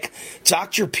pandemic.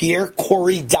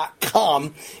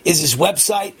 DrPierreCorey.com is his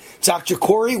website. Dr.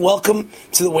 Corey, welcome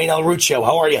to the Wayne Allyn Root Show.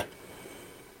 How are you?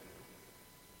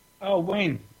 Oh,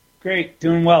 Wayne, great.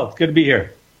 Doing well. It's good to be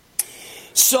here.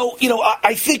 So,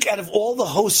 I think out of all the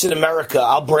hosts in America,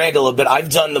 I'll brag a little bit, I've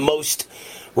done the most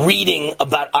reading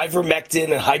about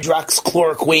ivermectin and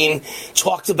hydroxychloroquine,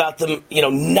 talked about them,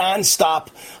 nonstop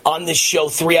on this show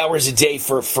 3 hours a day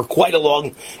for quite a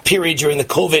long period during the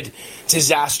COVID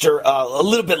disaster, a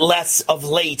little bit less of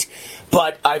late.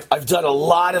 But I've done a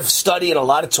lot of study and a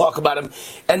lot of talk about them.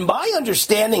 And my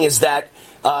understanding is that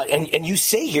and you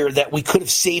say here that we could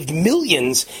have saved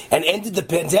millions and ended the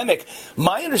pandemic.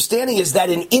 My understanding is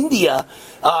that in India,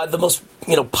 the most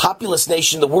populous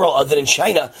nation in the world other than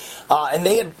China, and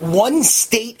they had one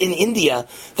state in India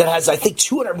that has, I think,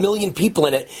 200 million people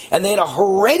in it, and they had a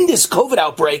horrendous COVID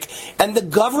outbreak, and the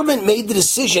government made the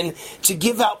decision to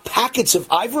give out packets of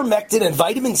ivermectin and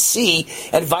vitamin C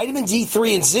and vitamin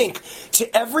D3 and zinc to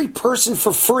every person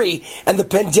for free, and the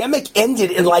pandemic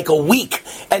ended in like a week,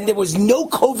 and there was no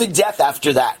COVID death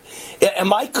after that.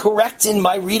 Am I correct in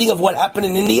my reading of what happened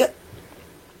in India?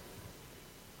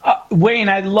 Wayne,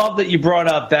 I love that you brought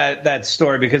up that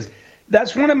story, because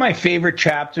that's one of my favorite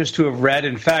chapters to have read.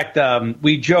 In fact,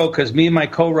 we joke, because me and my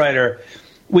co-writer,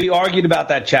 we argued about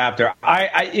that chapter.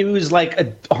 It was like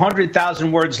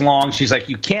 100,000 words long. She's like,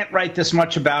 you can't write this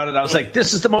much about it. I was like,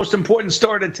 this is the most important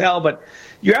story to tell. But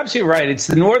you're absolutely right. It's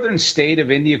the northern state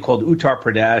of India called Uttar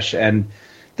Pradesh, and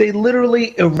they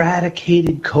literally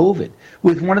eradicated COVID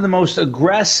with one of the most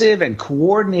aggressive and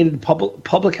coordinated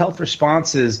public health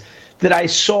responses that I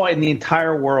saw in the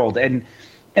entire world. And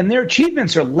their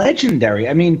achievements are legendary.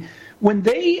 I mean, when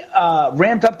they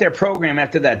ramped up their program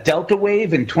after that Delta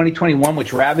wave in 2021,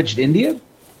 which ravaged India,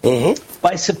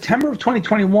 by September of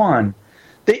 2021,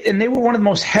 they were one of the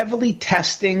most heavily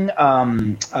testing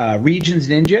regions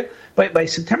in India. By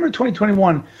September of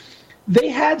 2021, they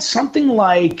had something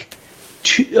like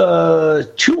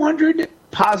 200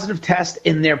 positive tests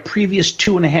in their previous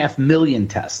 2.5 million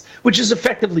tests, which is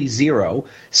effectively zero.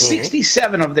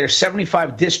 67 of their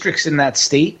 75 districts in that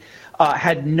state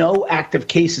had no active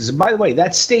cases. And by the way,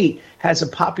 that state has a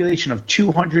population of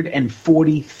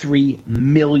 243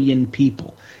 million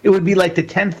people. It would be like the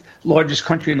 10th largest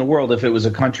country in the world if it was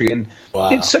a country. And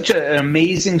It's such an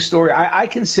amazing story. I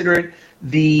consider it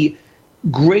the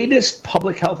greatest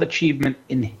public health achievement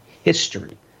in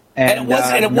history. And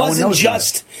it wasn't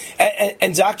just,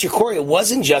 and Dr. Corey, it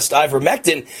wasn't just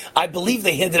ivermectin. I believe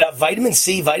they handed out vitamin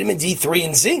C, vitamin D3,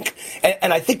 and zinc,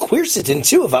 and I think quercetin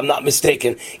too, if I'm not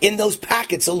mistaken, in those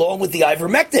packets along with the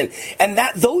ivermectin. And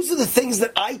those are the things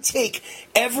that I take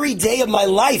every day of my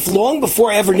life, long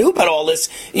before I ever knew about all this,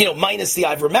 minus the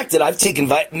ivermectin. I've taken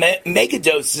mega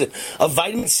doses of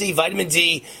vitamin C, vitamin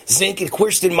D, zinc, and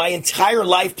quercetin my entire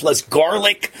life, plus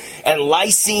garlic and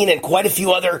lysine and quite a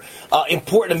few other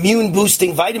important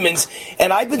immune-boosting vitamins.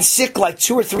 And I've been sick like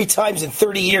 2 or 3 times in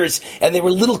 30 years, and they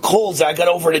were little colds that I got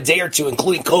over in a day or two,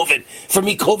 including COVID. For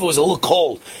me, COVID was a little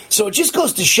cold. So it just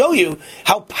goes to show you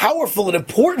how powerful and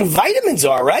important vitamins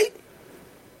are, right?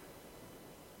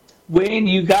 Wayne,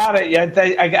 you got it.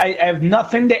 I have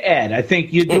nothing to add. I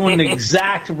think you're doing the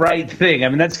exact right thing. I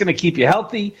mean, that's going to keep you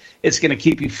healthy. It's going to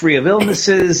keep you free of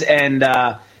illnesses. And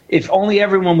if only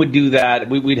everyone would do that,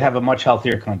 we'd have a much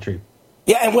healthier country.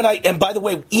 Yeah, and by the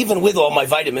way, even with all my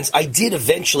vitamins, I did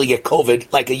eventually get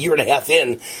COVID, like a year and a half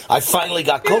in. I finally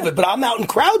got COVID, but I'm out in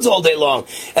crowds all day long.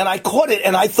 And I caught it,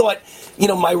 and I thought,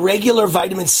 my regular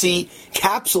vitamin C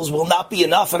capsules will not be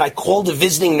enough. And I called a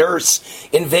visiting nurse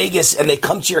in Vegas, and they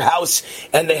come to your house,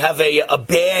 and they have a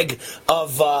bag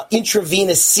of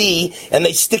intravenous C, and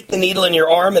they stick the needle in your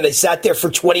arm, and they sat there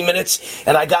for 20 minutes,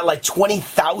 and I got like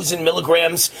 20,000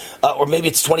 milligrams, or maybe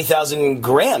it's 20,000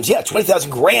 grams. Yeah,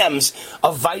 20,000 grams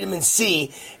of vitamin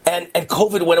C, and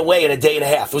COVID went away in a day and a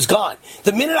half. It was gone.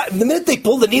 The minute they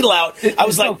pulled the needle out, I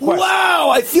was like, wow,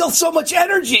 I feel so much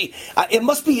energy. It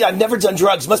must be, I've never done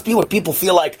drugs. It must be what people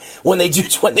feel like when they do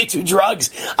drugs.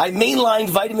 I mainlined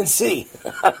vitamin C.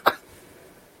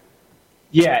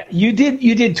 Yeah, you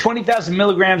did 20,000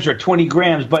 milligrams or 20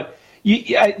 grams, but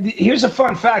here's a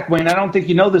fun fact, Wayne. I don't think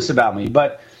you know this about me,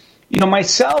 but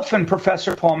myself and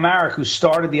Professor Paul Marek, who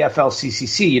started the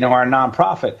FLCCC, our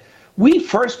nonprofit, we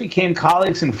first became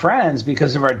colleagues and friends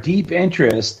because of our deep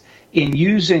interest in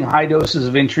using high doses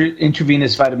of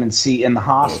intravenous vitamin C in the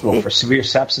hospital for severe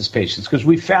sepsis patients, because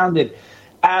we found it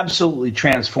absolutely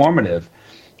transformative.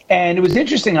 And it was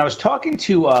interesting. I was talking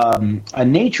to a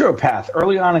naturopath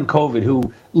early on in COVID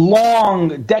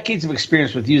who decades of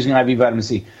experience with using IV vitamin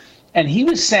C. And he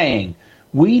was saying,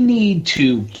 we need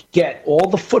to get all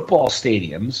the football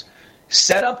stadiums,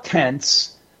 set up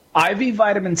tents, IV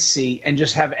vitamin C, and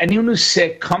just have anyone who's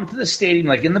sick come to the stadium,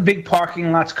 like in the big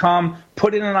parking lots, come,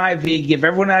 put in an IV, give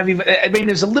everyone an IV. I mean,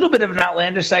 there's a little bit of an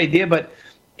outlandish idea, but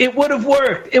it would have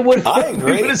worked. It would have worked.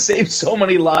 We would have saved so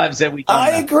many lives that we.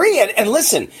 I agree. And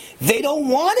listen, they don't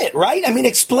want it, right? I mean,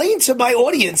 explain to my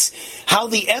audience how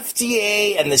the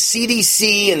FDA and the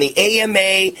CDC and the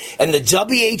AMA and the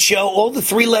WHO, all the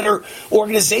 3-letter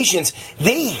organizations,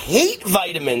 they hate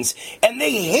vitamins and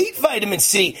they hate vitamin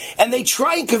C, and they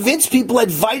try and convince people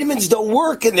that vitamins don't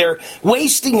work and they're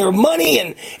wasting your money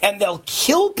and they'll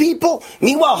kill people.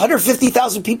 Meanwhile,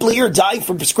 150,000 people a year are dying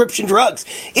from prescription drugs.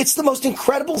 It's the most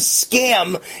incredible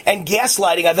scam and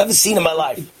gaslighting I've ever seen in my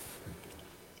life.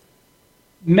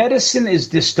 Medicine is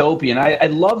dystopian. I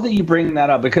love that you bring that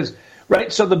up because,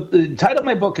 right, so the title of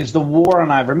my book is The War on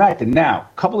Ivermectin. Now,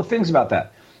 a couple of things about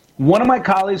that. One of my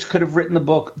colleagues could have written the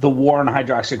book The War on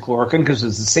Hydroxychloroquine because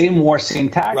it's the same war, same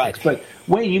tactics. Right. But,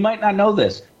 Wayne, you might not know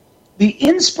this. The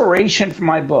inspiration for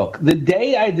my book, the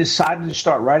day I decided to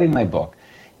start writing my book,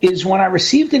 is when I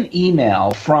received an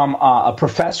email from a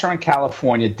professor in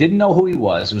California, didn't know who he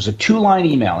was. It was a 2-line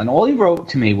email, and all he wrote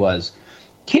to me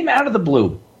came out of the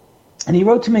blue, and he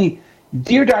wrote to me,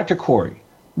 "Dear Dr. Corey,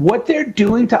 what they're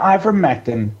doing to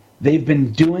ivermectin, they've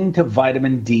been doing to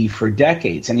vitamin D for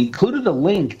decades." And he included a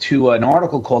link to an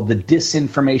article called The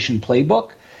Disinformation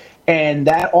Playbook, and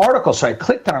that article, so I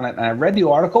clicked on it, and I read the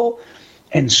article,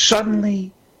 and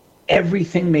suddenly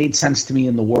everything made sense to me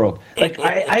in the world. Like,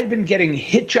 I'd been getting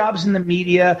hit jobs in the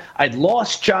media. I'd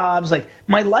lost jobs. Like,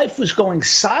 my life was going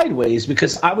sideways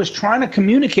because I was trying to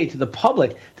communicate to the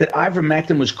public that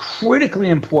ivermectin was critically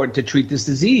important to treat this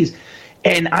disease.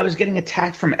 And I was getting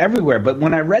attacked from everywhere. But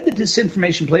when I read the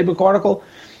Disinformation Playbook article,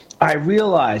 I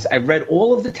realized I read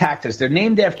all of the tactics. They're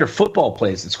named after football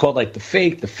plays. It's called like the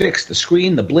fake, the fix, the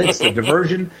screen, the blitz, the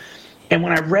diversion. And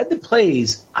when I read the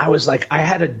plays, I was like, I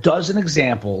had a dozen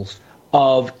examples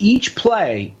of each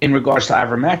play in regards to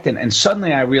ivermectin, and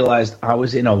suddenly I realized I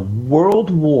was in a world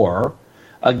war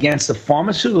against the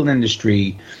pharmaceutical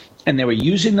industry, and they were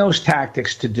using those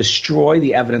tactics to destroy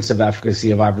the evidence of efficacy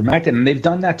of ivermectin, and they've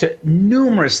done that to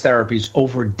numerous therapies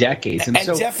over decades. And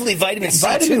so definitely vitamin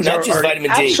C too, not just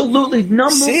vitamin D. Absolutely,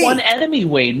 number one enemy,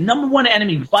 Wayne. Number one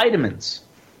enemy, vitamins.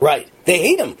 Right. They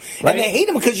hate them. Right. And they hate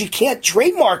them because you can't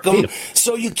trademark them,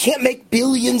 so you can't make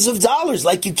billions of dollars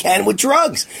like you can with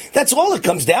drugs. That's all it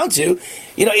comes down to.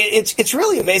 You know, it's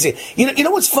really amazing. You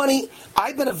know what's funny?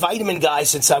 I've been a vitamin guy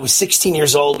since I was 16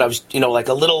 years old. I was, like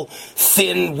a little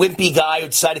thin, wimpy guy who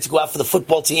decided to go out for the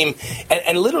football team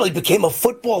and literally became a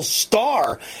football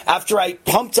star after I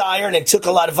pumped iron and took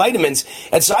a lot of vitamins.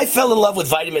 And so I fell in love with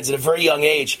vitamins at a very young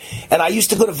age. And I used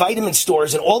to go to vitamin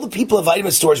stores, and all the people at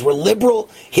vitamin stores were liberal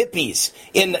hippies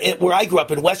in where I grew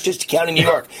up in Westchester County, New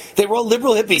York. They were all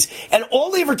liberal hippies. And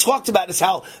all they ever talked about is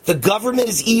how the government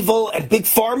is evil and big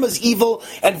pharma is evil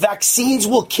and vaccines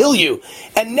will kill you.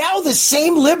 And now the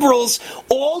same liberals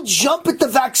all jump at the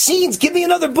vaccines. Give me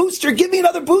another booster. Give me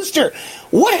another booster.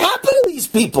 What happened to these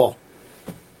people?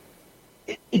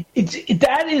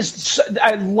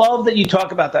 I love that you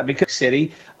talk about that because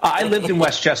city. I lived in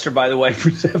Westchester, by the way,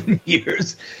 for 7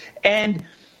 years. And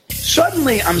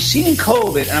suddenly I'm seeing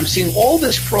COVID and I'm seeing all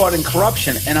this fraud and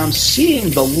corruption, and I'm seeing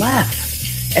the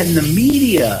left and the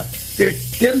media.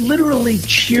 They're literally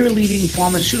cheerleading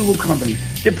pharmaceutical companies.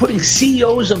 They're putting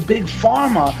CEOs of big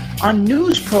pharma on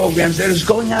news programs that is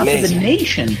going after the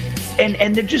nation.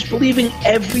 And they're just believing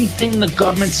everything the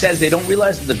government says. They don't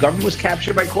realize that the government was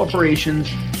captured by corporations.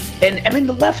 And, I mean,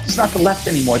 the left is not the left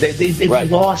anymore. They've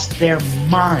lost their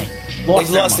mind. They've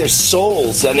lost their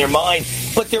souls and their mind.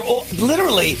 But they're all,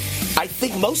 literally, I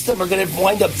think most of them are going to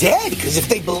wind up dead, because if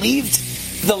they believed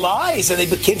the lies and they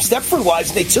became Stepford wives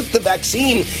and they took the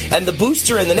vaccine and the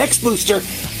booster and the next booster,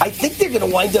 I think they're going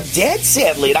to wind up dead,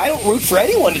 sadly. And I don't root for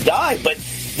anyone to die, but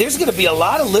there's going to be a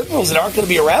lot of liberals that aren't going to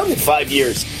be around in 5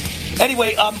 years.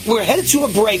 Anyway, we're headed to a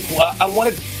break. I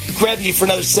want to grab you for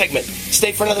another segment.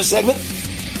 Stay for another segment.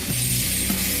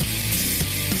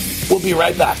 We'll be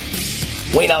right back.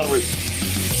 Wayne Allyn Root.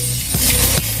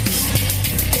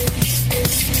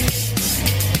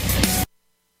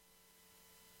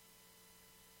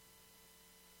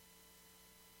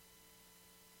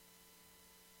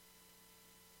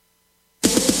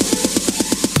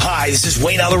 Hi, this is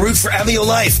Wayne Allyn Root for Amio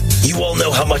Life. You all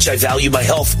know how much I value my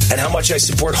health and how much I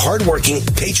support hardworking,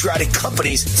 patriotic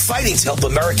companies fighting to help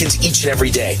Americans each and every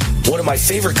day. One of my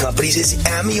favorite companies is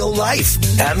Amio Life.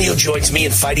 Amio joins me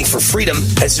in fighting for freedom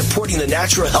and supporting the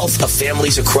natural health of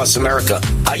families across America.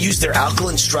 I use their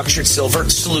alkaline structured silver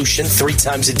solution 3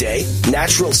 times a day,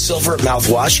 natural silver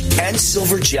mouthwash, and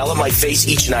silver gel on my face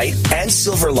each night, and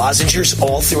silver lozenges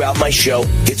all throughout my show.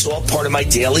 It's all part of my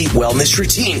daily wellness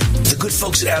routine. The good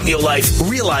folks at Amio Life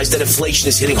realize that inflation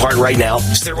is hitting hard right now,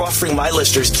 so they're offering my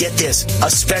listeners, get this, a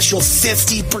special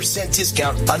 50%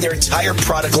 discount on their entire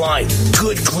product line.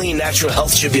 Good, clean, natural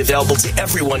health should be available to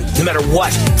everyone, no matter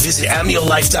what. Visit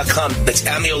AmioLife.com. That's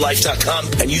AmioLife.com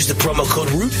and use the promo code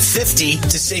ROOT50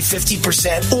 to save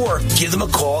 50%, or give them a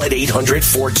call at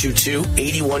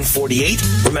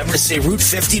 800-422-8148. Remember to say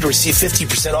ROOT50 to receive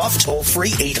 50% off. Toll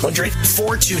free,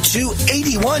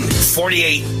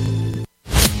 800-422-8148.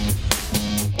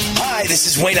 Hi, this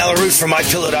is Wayne Allyn Root from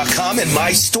MyPillow.com and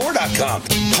MyStore.com.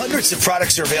 Hundreds of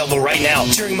products are available right now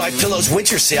during MyPillow's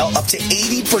winter sale, up to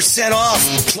 80% off.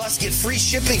 Plus, get free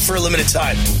shipping for a limited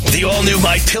time. The all-new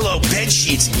MyPillow bed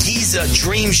sheets, Giza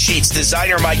Dream Sheets,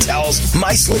 designer My Towels,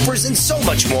 My Slippers, and so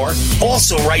much more.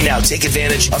 Also, right now, take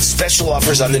advantage of special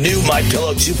offers on the new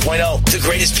MyPillow 2.0, the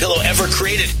greatest pillow ever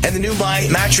created, and the new My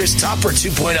Mattress Topper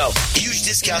 2.0. Huge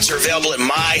discounts are available at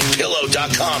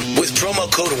MyPillow.com with promo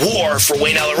code WAR for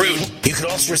Wayne Allyn Root. You can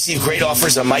also receive great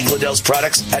offers on Mike Liddell's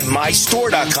products at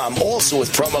MyStore.com, also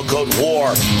with promo code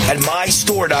WAR. At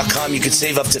MyStore.com, you can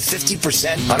save up to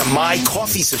 50% on a My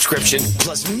Coffee subscription,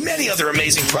 plus many other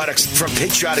amazing products from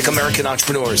patriotic American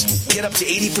entrepreneurs. Get up to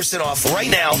 80% off right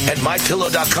now at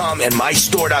MyPillow.com and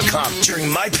MyStore.com during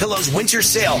MyPillow's winter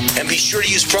sale. And be sure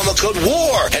to use promo code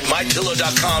WAR at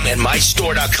MyPillow.com and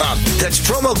MyStore.com. That's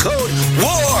promo code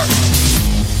WAR.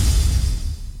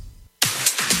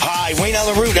 Hi, Wayne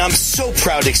Allyn Root. I'm so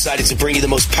proud and excited to bring you the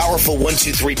most powerful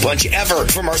 1-2-3 punch ever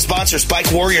from our sponsor,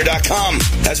 SpikeWarrior.com.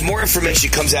 As more information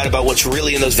comes out about what's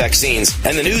really in those vaccines,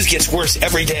 and the news gets worse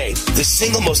every day, the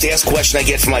single most asked question I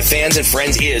get from my fans and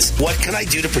friends is, what can I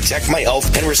do to protect my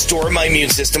health and restore my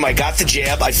immune system? I got the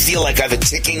jab. I feel like I have a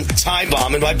ticking time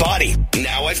bomb in my body.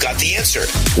 Now I've got the answer.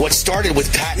 What started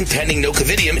with patent-pending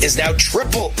nocovidium is now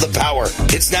triple the power.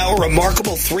 It's now a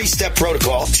remarkable 3-step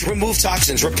protocol to remove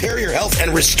toxins, repair your health,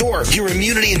 and restore restore your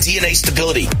immunity and DNA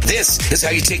stability. This is how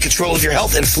you take control of your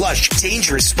health and flush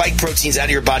dangerous spike proteins out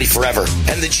of your body forever.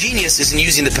 And the genius is in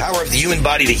using the power of the human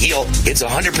body to heal. It's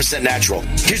 100% natural.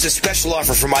 Here's a special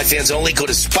offer for my fans only. Go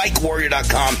to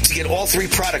spikewarrior.com to get all 3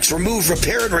 products, remove,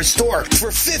 repair, and restore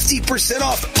for 50%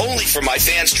 off. Only for my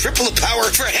fans. Triple the power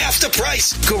for half the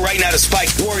price. Go right now to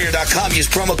spikewarrior.com. Use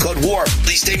promo code WAR.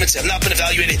 These statements have not been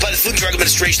evaluated by the Food and Drug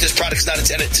Administration. This product is not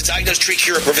intended to diagnose, treat,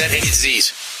 cure, or prevent any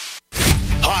disease.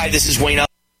 Hi, this is Wayne.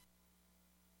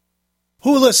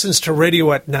 Who listens to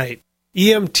radio at night?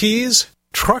 EMTs,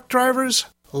 truck drivers,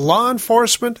 law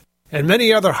enforcement, and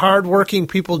many other hard-working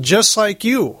people just like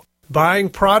you, buying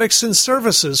products and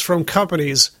services from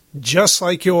companies just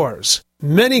like yours.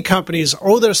 Many companies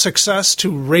owe their success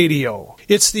to radio.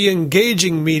 It's the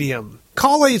engaging medium.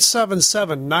 Call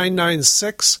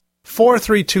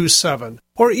 877-996-4327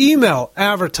 or email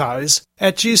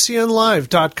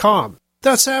advertise@gcnlive.com.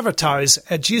 That's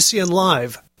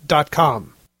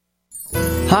advertise@gcnlive.com.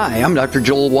 Hi, I'm Dr.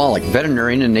 Joel Wallach,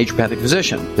 veterinarian and naturopathic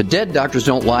physician. The Dead Doctors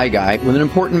Don't Lie guy with an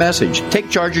important message. Take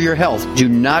charge of your health. Do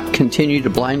not continue to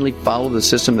blindly follow the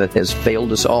system that has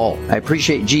failed us all. I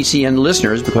appreciate GCN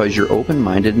listeners because you're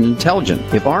open-minded and intelligent.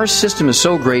 If our system is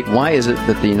so great, why is it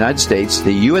that the United States,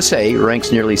 the USA,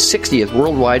 ranks nearly 60th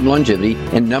worldwide in longevity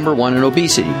and number 1 in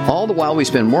obesity? All the while we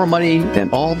spend more money than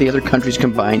all the other countries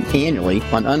combined annually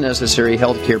on unnecessary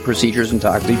healthcare procedures and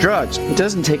toxic drugs. It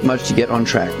doesn't take much to get on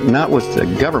track. Not with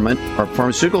the government or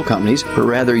pharmaceutical companies, but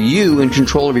rather you in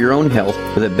control of your own health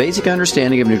with a basic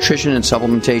understanding of nutrition and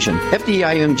supplementation.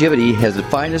 FDI Longevity has the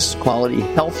finest quality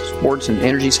health, sports, and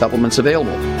energy supplements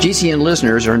available. GCN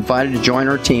listeners are invited to join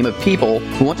our team of people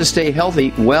who want to stay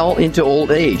healthy well into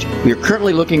old age. We are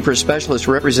currently looking for specialists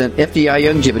to represent FDI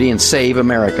Longevity and save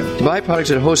America. To buy products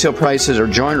at wholesale prices or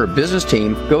join our business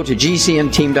team, go to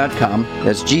GCNteam.com.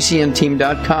 That's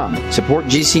GCNteam.com. Support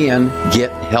GCN.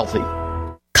 Get healthy.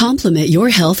 Complement your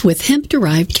health with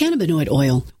hemp-derived cannabinoid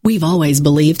oil. We've always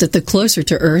believed that the closer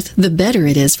to Earth, the better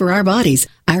it is for our bodies.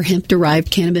 Our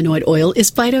hemp-derived cannabinoid oil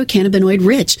is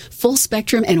phytocannabinoid-rich,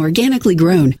 full-spectrum, and organically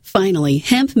grown. Finally,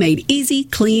 hemp made easy,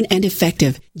 clean, and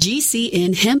effective.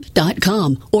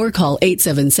 GCNhemp.com or call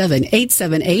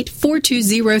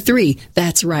 877-878-4203.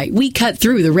 That's right, we cut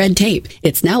through the red tape.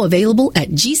 It's now available at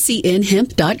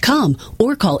GCNhemp.com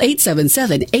or call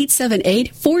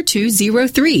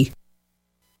 877-878-4203.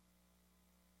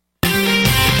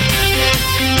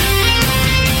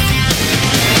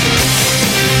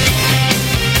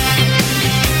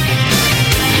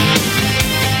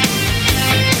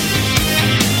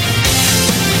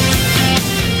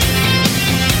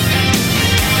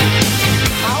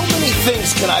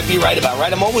 Can I be right about,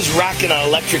 right? I'm always racking on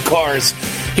electric cars.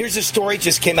 Here's a story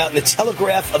just came out in the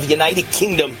Telegraph of the United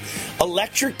Kingdom.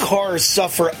 Electric cars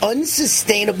suffer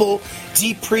unsustainable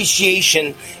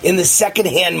depreciation in the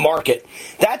secondhand market.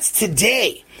 That's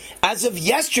today. As of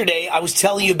yesterday, I was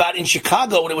telling you about in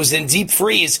Chicago when it was in deep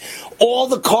freeze, all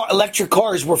the electric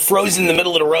cars were frozen in the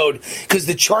middle of the road because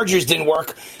the chargers didn't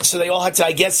work. So they all had to,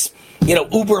 I guess,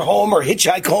 Uber home or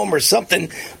hitchhike home or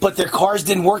something, but their cars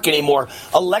didn't work anymore.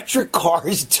 Electric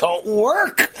cars don't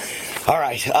work. All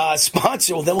right,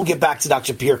 sponsor. Well, then we'll get back to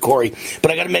Dr. Pierre Corey.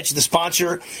 But I got to mention the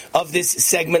sponsor of this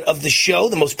segment of the show,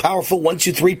 the most powerful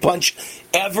 1-2-3 punch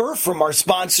ever from our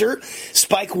sponsor,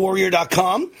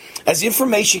 SpikeWarrior.com. As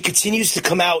information continues to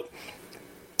come out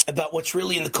about what's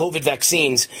really in the COVID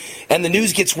vaccines, and the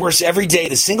news gets worse every day,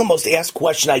 the single most asked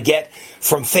question I get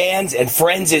from fans and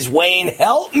friends is, Wayne,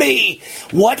 help me.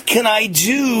 What can I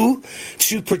do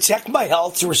to protect my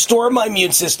health, to restore my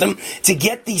immune system, to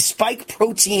get these spike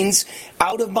proteins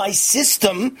out of my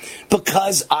system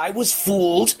because I was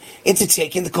fooled into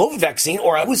taking the COVID vaccine,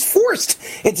 or I was forced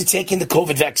into taking the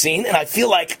COVID vaccine, and I feel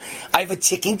like I have a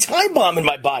ticking time bomb in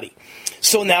my body.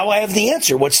 So now I have the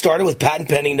answer. What started with patent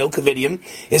pending nocovidium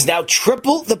is now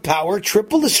triple the power,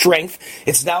 triple the strength.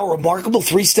 It's now a remarkable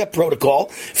 3-step protocol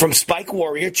from Spike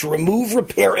Warrior to remove,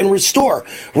 repair, and restore.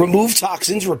 Remove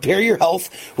toxins, repair your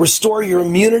health, restore your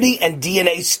immunity and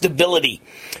DNA stability.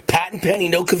 Patent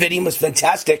pending nocovidium was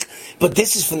fantastic, but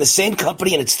this is from the same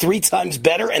company and it's 3 times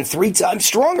better and 3 times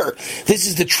stronger. This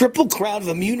is the triple crown of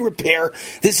immune repair.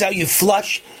 This is how you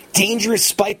flush dangerous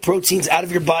spike proteins out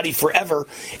of your body forever,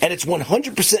 and it's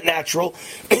 100% natural.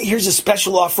 Here's a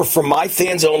special offer for my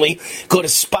fans only. Go to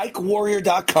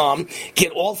SpikeWarrior.com,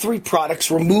 get all 3 products,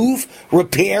 remove,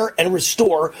 repair, and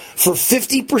restore for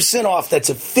 50% off. That's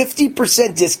a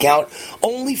 50% discount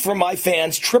only for my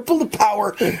fans. Triple the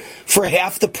power for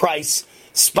half the price.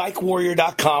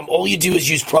 SpikeWarrior.com. All you do is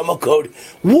use promo code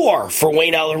WAR for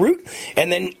Wayne Allyn Root.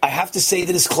 And then I have to say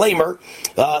the disclaimer,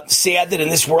 sad that in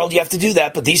this world you have to do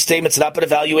that, but these statements have not been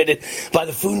evaluated by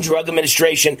the Food and Drug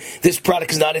Administration. This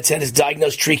product is not intended to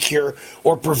diagnose, treat, cure,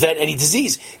 or prevent any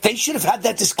disease. They should have had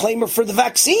that disclaimer for the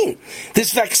vaccine.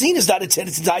 This vaccine is not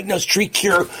intended to diagnose, treat,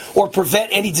 cure, or prevent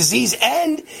any disease,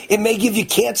 and it may give you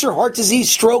cancer, heart disease,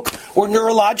 stroke, or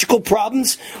neurological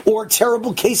problems, or a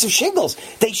terrible case of shingles.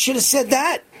 They should have said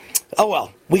that. Oh,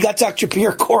 well, we got Dr.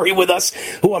 Pierre Corey with us,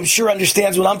 who I'm sure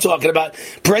understands what I'm talking about.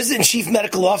 President and Chief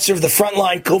Medical Officer of the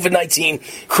Frontline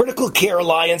COVID-19 Critical Care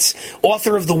Alliance,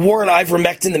 author of The War on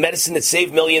Ivermectin, the medicine that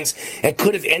saved millions and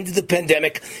could have ended the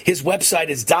pandemic. His website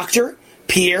is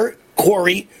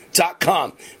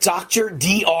drpierrecorey.com. Dr.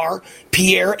 D.R.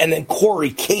 Pierre and then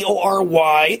Corey,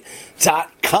 Kory.com.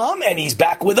 And he's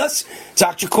back with us.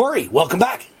 Dr. Corey, welcome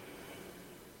back.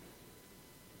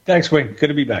 Thanks, Wayne. Good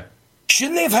to be back.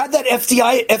 Shouldn't they have had that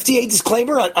FDA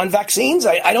disclaimer on vaccines?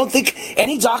 I don't think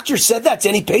any doctor said that to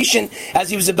any patient as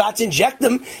he was about to inject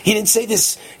them. He didn't say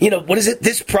this, what is it?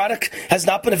 This product has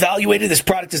not been evaluated. This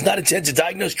product is not intended to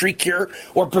diagnose, treat, cure,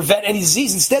 or prevent any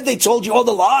disease. Instead, they told you all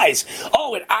the lies.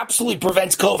 Oh, it absolutely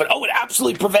prevents COVID. Oh, it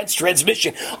absolutely prevents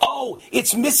transmission. Oh,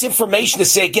 it's misinformation to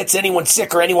say it gets anyone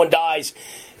sick or anyone dies.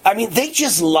 I mean, they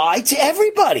just lied to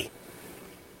everybody.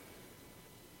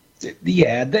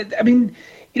 Yeah,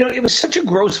 it was such a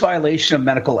gross violation of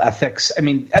medical ethics. I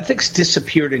mean, ethics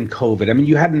disappeared in COVID. I mean,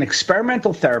 you had an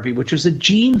experimental therapy, which was a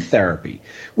gene therapy,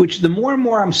 which the more and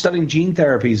more I'm studying gene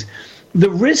therapies, the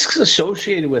risks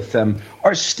associated with them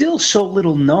are still so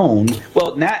little known.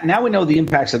 Well, now we know the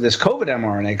impacts of this COVID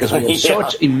mRNA because we have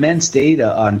such immense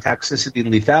data on toxicity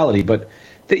and lethality. But,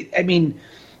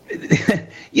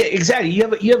 yeah, exactly. You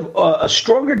have a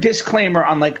stronger disclaimer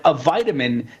on like a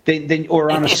vitamin than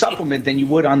or on a supplement than you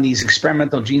would on these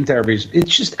experimental gene therapies.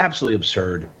 It's just absolutely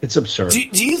absurd. It's absurd.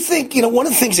 Do you think, one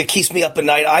of the things that keeps me up at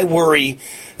night, I worry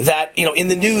that, in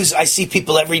the news, I see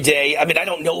people every day. I mean, I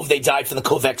don't know if they died from the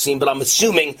Covaxine, but I'm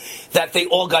assuming that they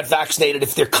all got vaccinated.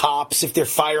 If they're cops, if they're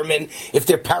firemen, if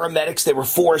they're paramedics, they were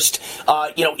forced.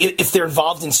 If they're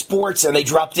involved in sports and they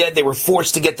drop dead, they were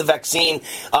forced to get the vaccine.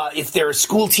 If they're a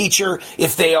school teacher,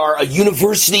 if they are a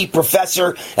university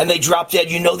professor and they drop dead,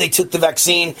 they took the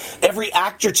vaccine. Every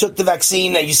actor took the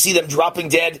vaccine and you see them dropping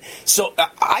dead. So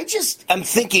I just am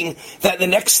thinking that in the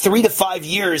next 3 to 5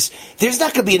 years, there's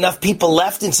not going to be enough people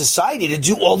left in society to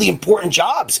do all the important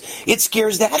jobs. It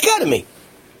scares the heck out of me.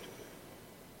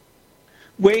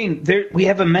 Wayne, we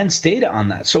have immense data on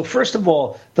that. So first of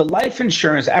all, the life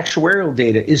insurance actuarial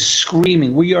data is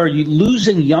screaming. We are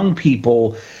losing young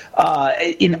people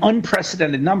in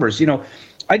unprecedented numbers.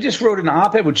 I just wrote an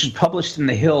op-ed which was published in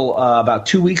The Hill about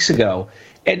 2 weeks ago.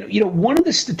 And, one of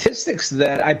the statistics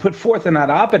that I put forth in that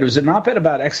op-ed, it was an op-ed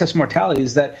about excess mortality,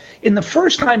 is that in the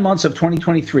first 9 months of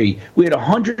 2023, we had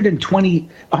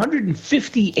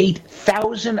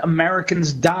 158,000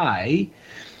 Americans die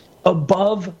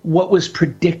above what was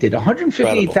predicted.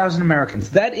 158,000 Americans.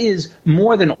 That is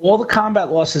more than all the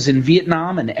combat losses in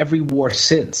Vietnam and every war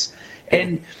since.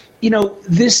 And,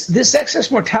 this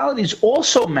excess mortality is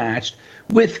also matched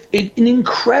with an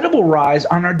incredible rise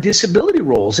on our disability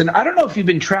rolls. And I don't know if you've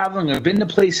been traveling or been to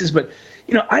places, but,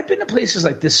 I've been to places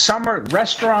like this summer,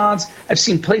 restaurants. I've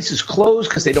seen places closed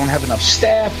because they don't have enough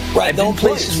staff. Right, I've been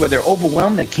places where they're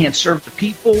overwhelmed. They can't serve the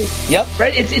people. Yep.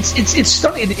 Right? It's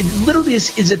stunning. It literally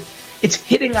it's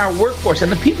hitting our workforce. And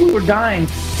the people who are dying,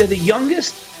 they're the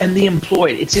youngest and the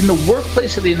employed. It's in the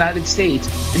workplace of the United States.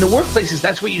 In the workplaces,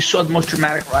 that's where you saw the most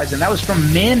dramatic rise. And that was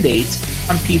from mandates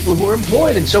on people who are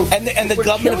employed. And so, and the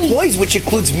government employees, which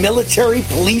includes military,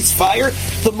 police, fire,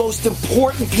 the most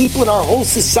important people in our whole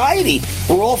society,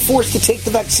 were all forced to take the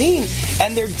vaccine.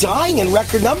 And they're dying in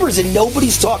record numbers, and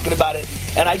nobody's talking about it.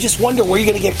 And I just wonder where you're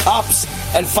going to get cops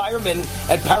and firemen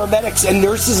and paramedics and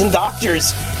nurses and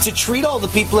doctors to treat all the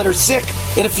people that are sick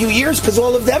in a few years, because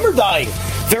all of them are dying.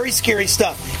 Very scary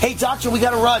stuff. Hey, doctor, we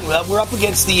got to run. We're up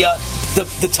against the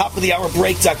top of the hour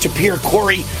break. Dr. Pierre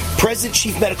Corey, President,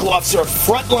 Chief Medical Officer of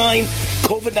Frontline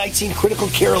COVID-19 Critical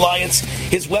Care Alliance.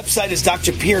 His website is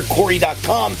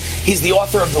drpierrecorey.com. He's the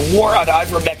author of The War on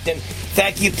Ivermectin.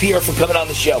 Thank you, Pierre, for coming on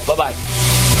the show. Bye-bye.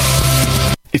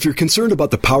 If you're concerned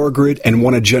about the power grid and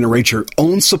want to generate your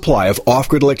own supply of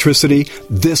off-grid electricity,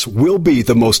 this will be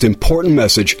the most important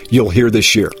message you'll hear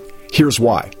this year. Here's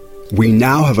why. We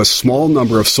now have a small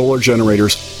number of solar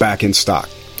generators back in stock.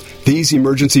 These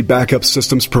emergency backup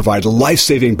systems provide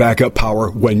life-saving backup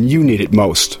power when you need it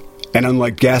most. And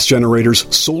unlike gas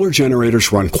generators, solar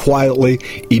generators run quietly,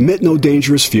 emit no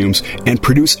dangerous fumes, and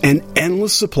produce an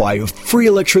endless supply of free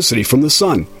electricity from the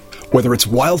sun. Whether it's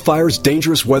wildfires,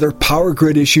 dangerous weather, power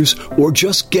grid issues, or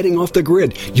just getting off the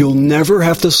grid, you'll never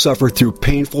have to suffer through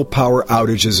painful power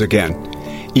outages again.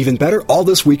 Even better, all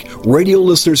this week, radio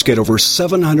listeners get over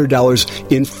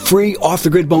 $700 in free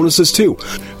off-the-grid bonuses, too.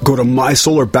 Go to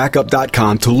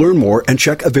mysolarbackup.com to learn more and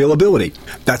check availability.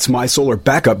 That's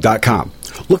mysolarbackup.com.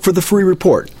 Look for the free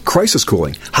report, Crisis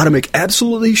Cooling, how to make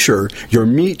absolutely sure your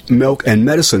meat, milk, and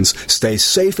medicines stay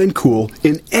safe and cool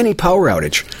in any power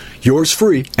outage. Yours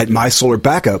free at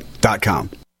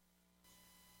mysolarbackup.com.